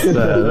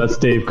 That's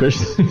Dave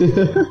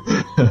Cushman.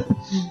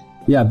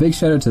 Yeah, big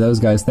shout out to those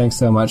guys. Thanks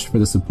so much for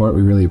the support.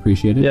 We really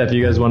appreciate it. Yeah, if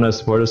you guys want to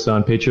support us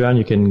on Patreon,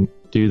 you can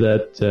do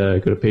that. Go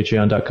to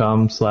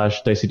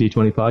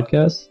patreon.com/DiceyD20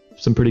 Podcast.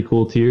 Some pretty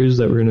cool tiers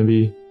that we're going to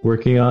be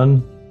working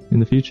on in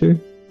the future.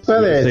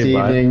 Whether it's Say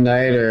bye. evening,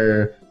 night,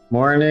 or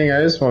morning,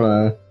 I just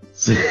want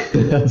to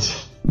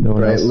No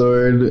one Bright else.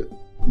 Lord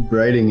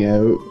brighting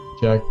out.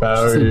 Jack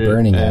Bauer Just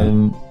burning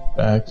and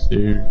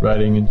Baxter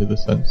riding into the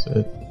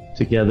sunset.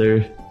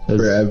 Together as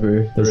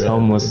Forever.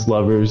 homeless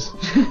lovers.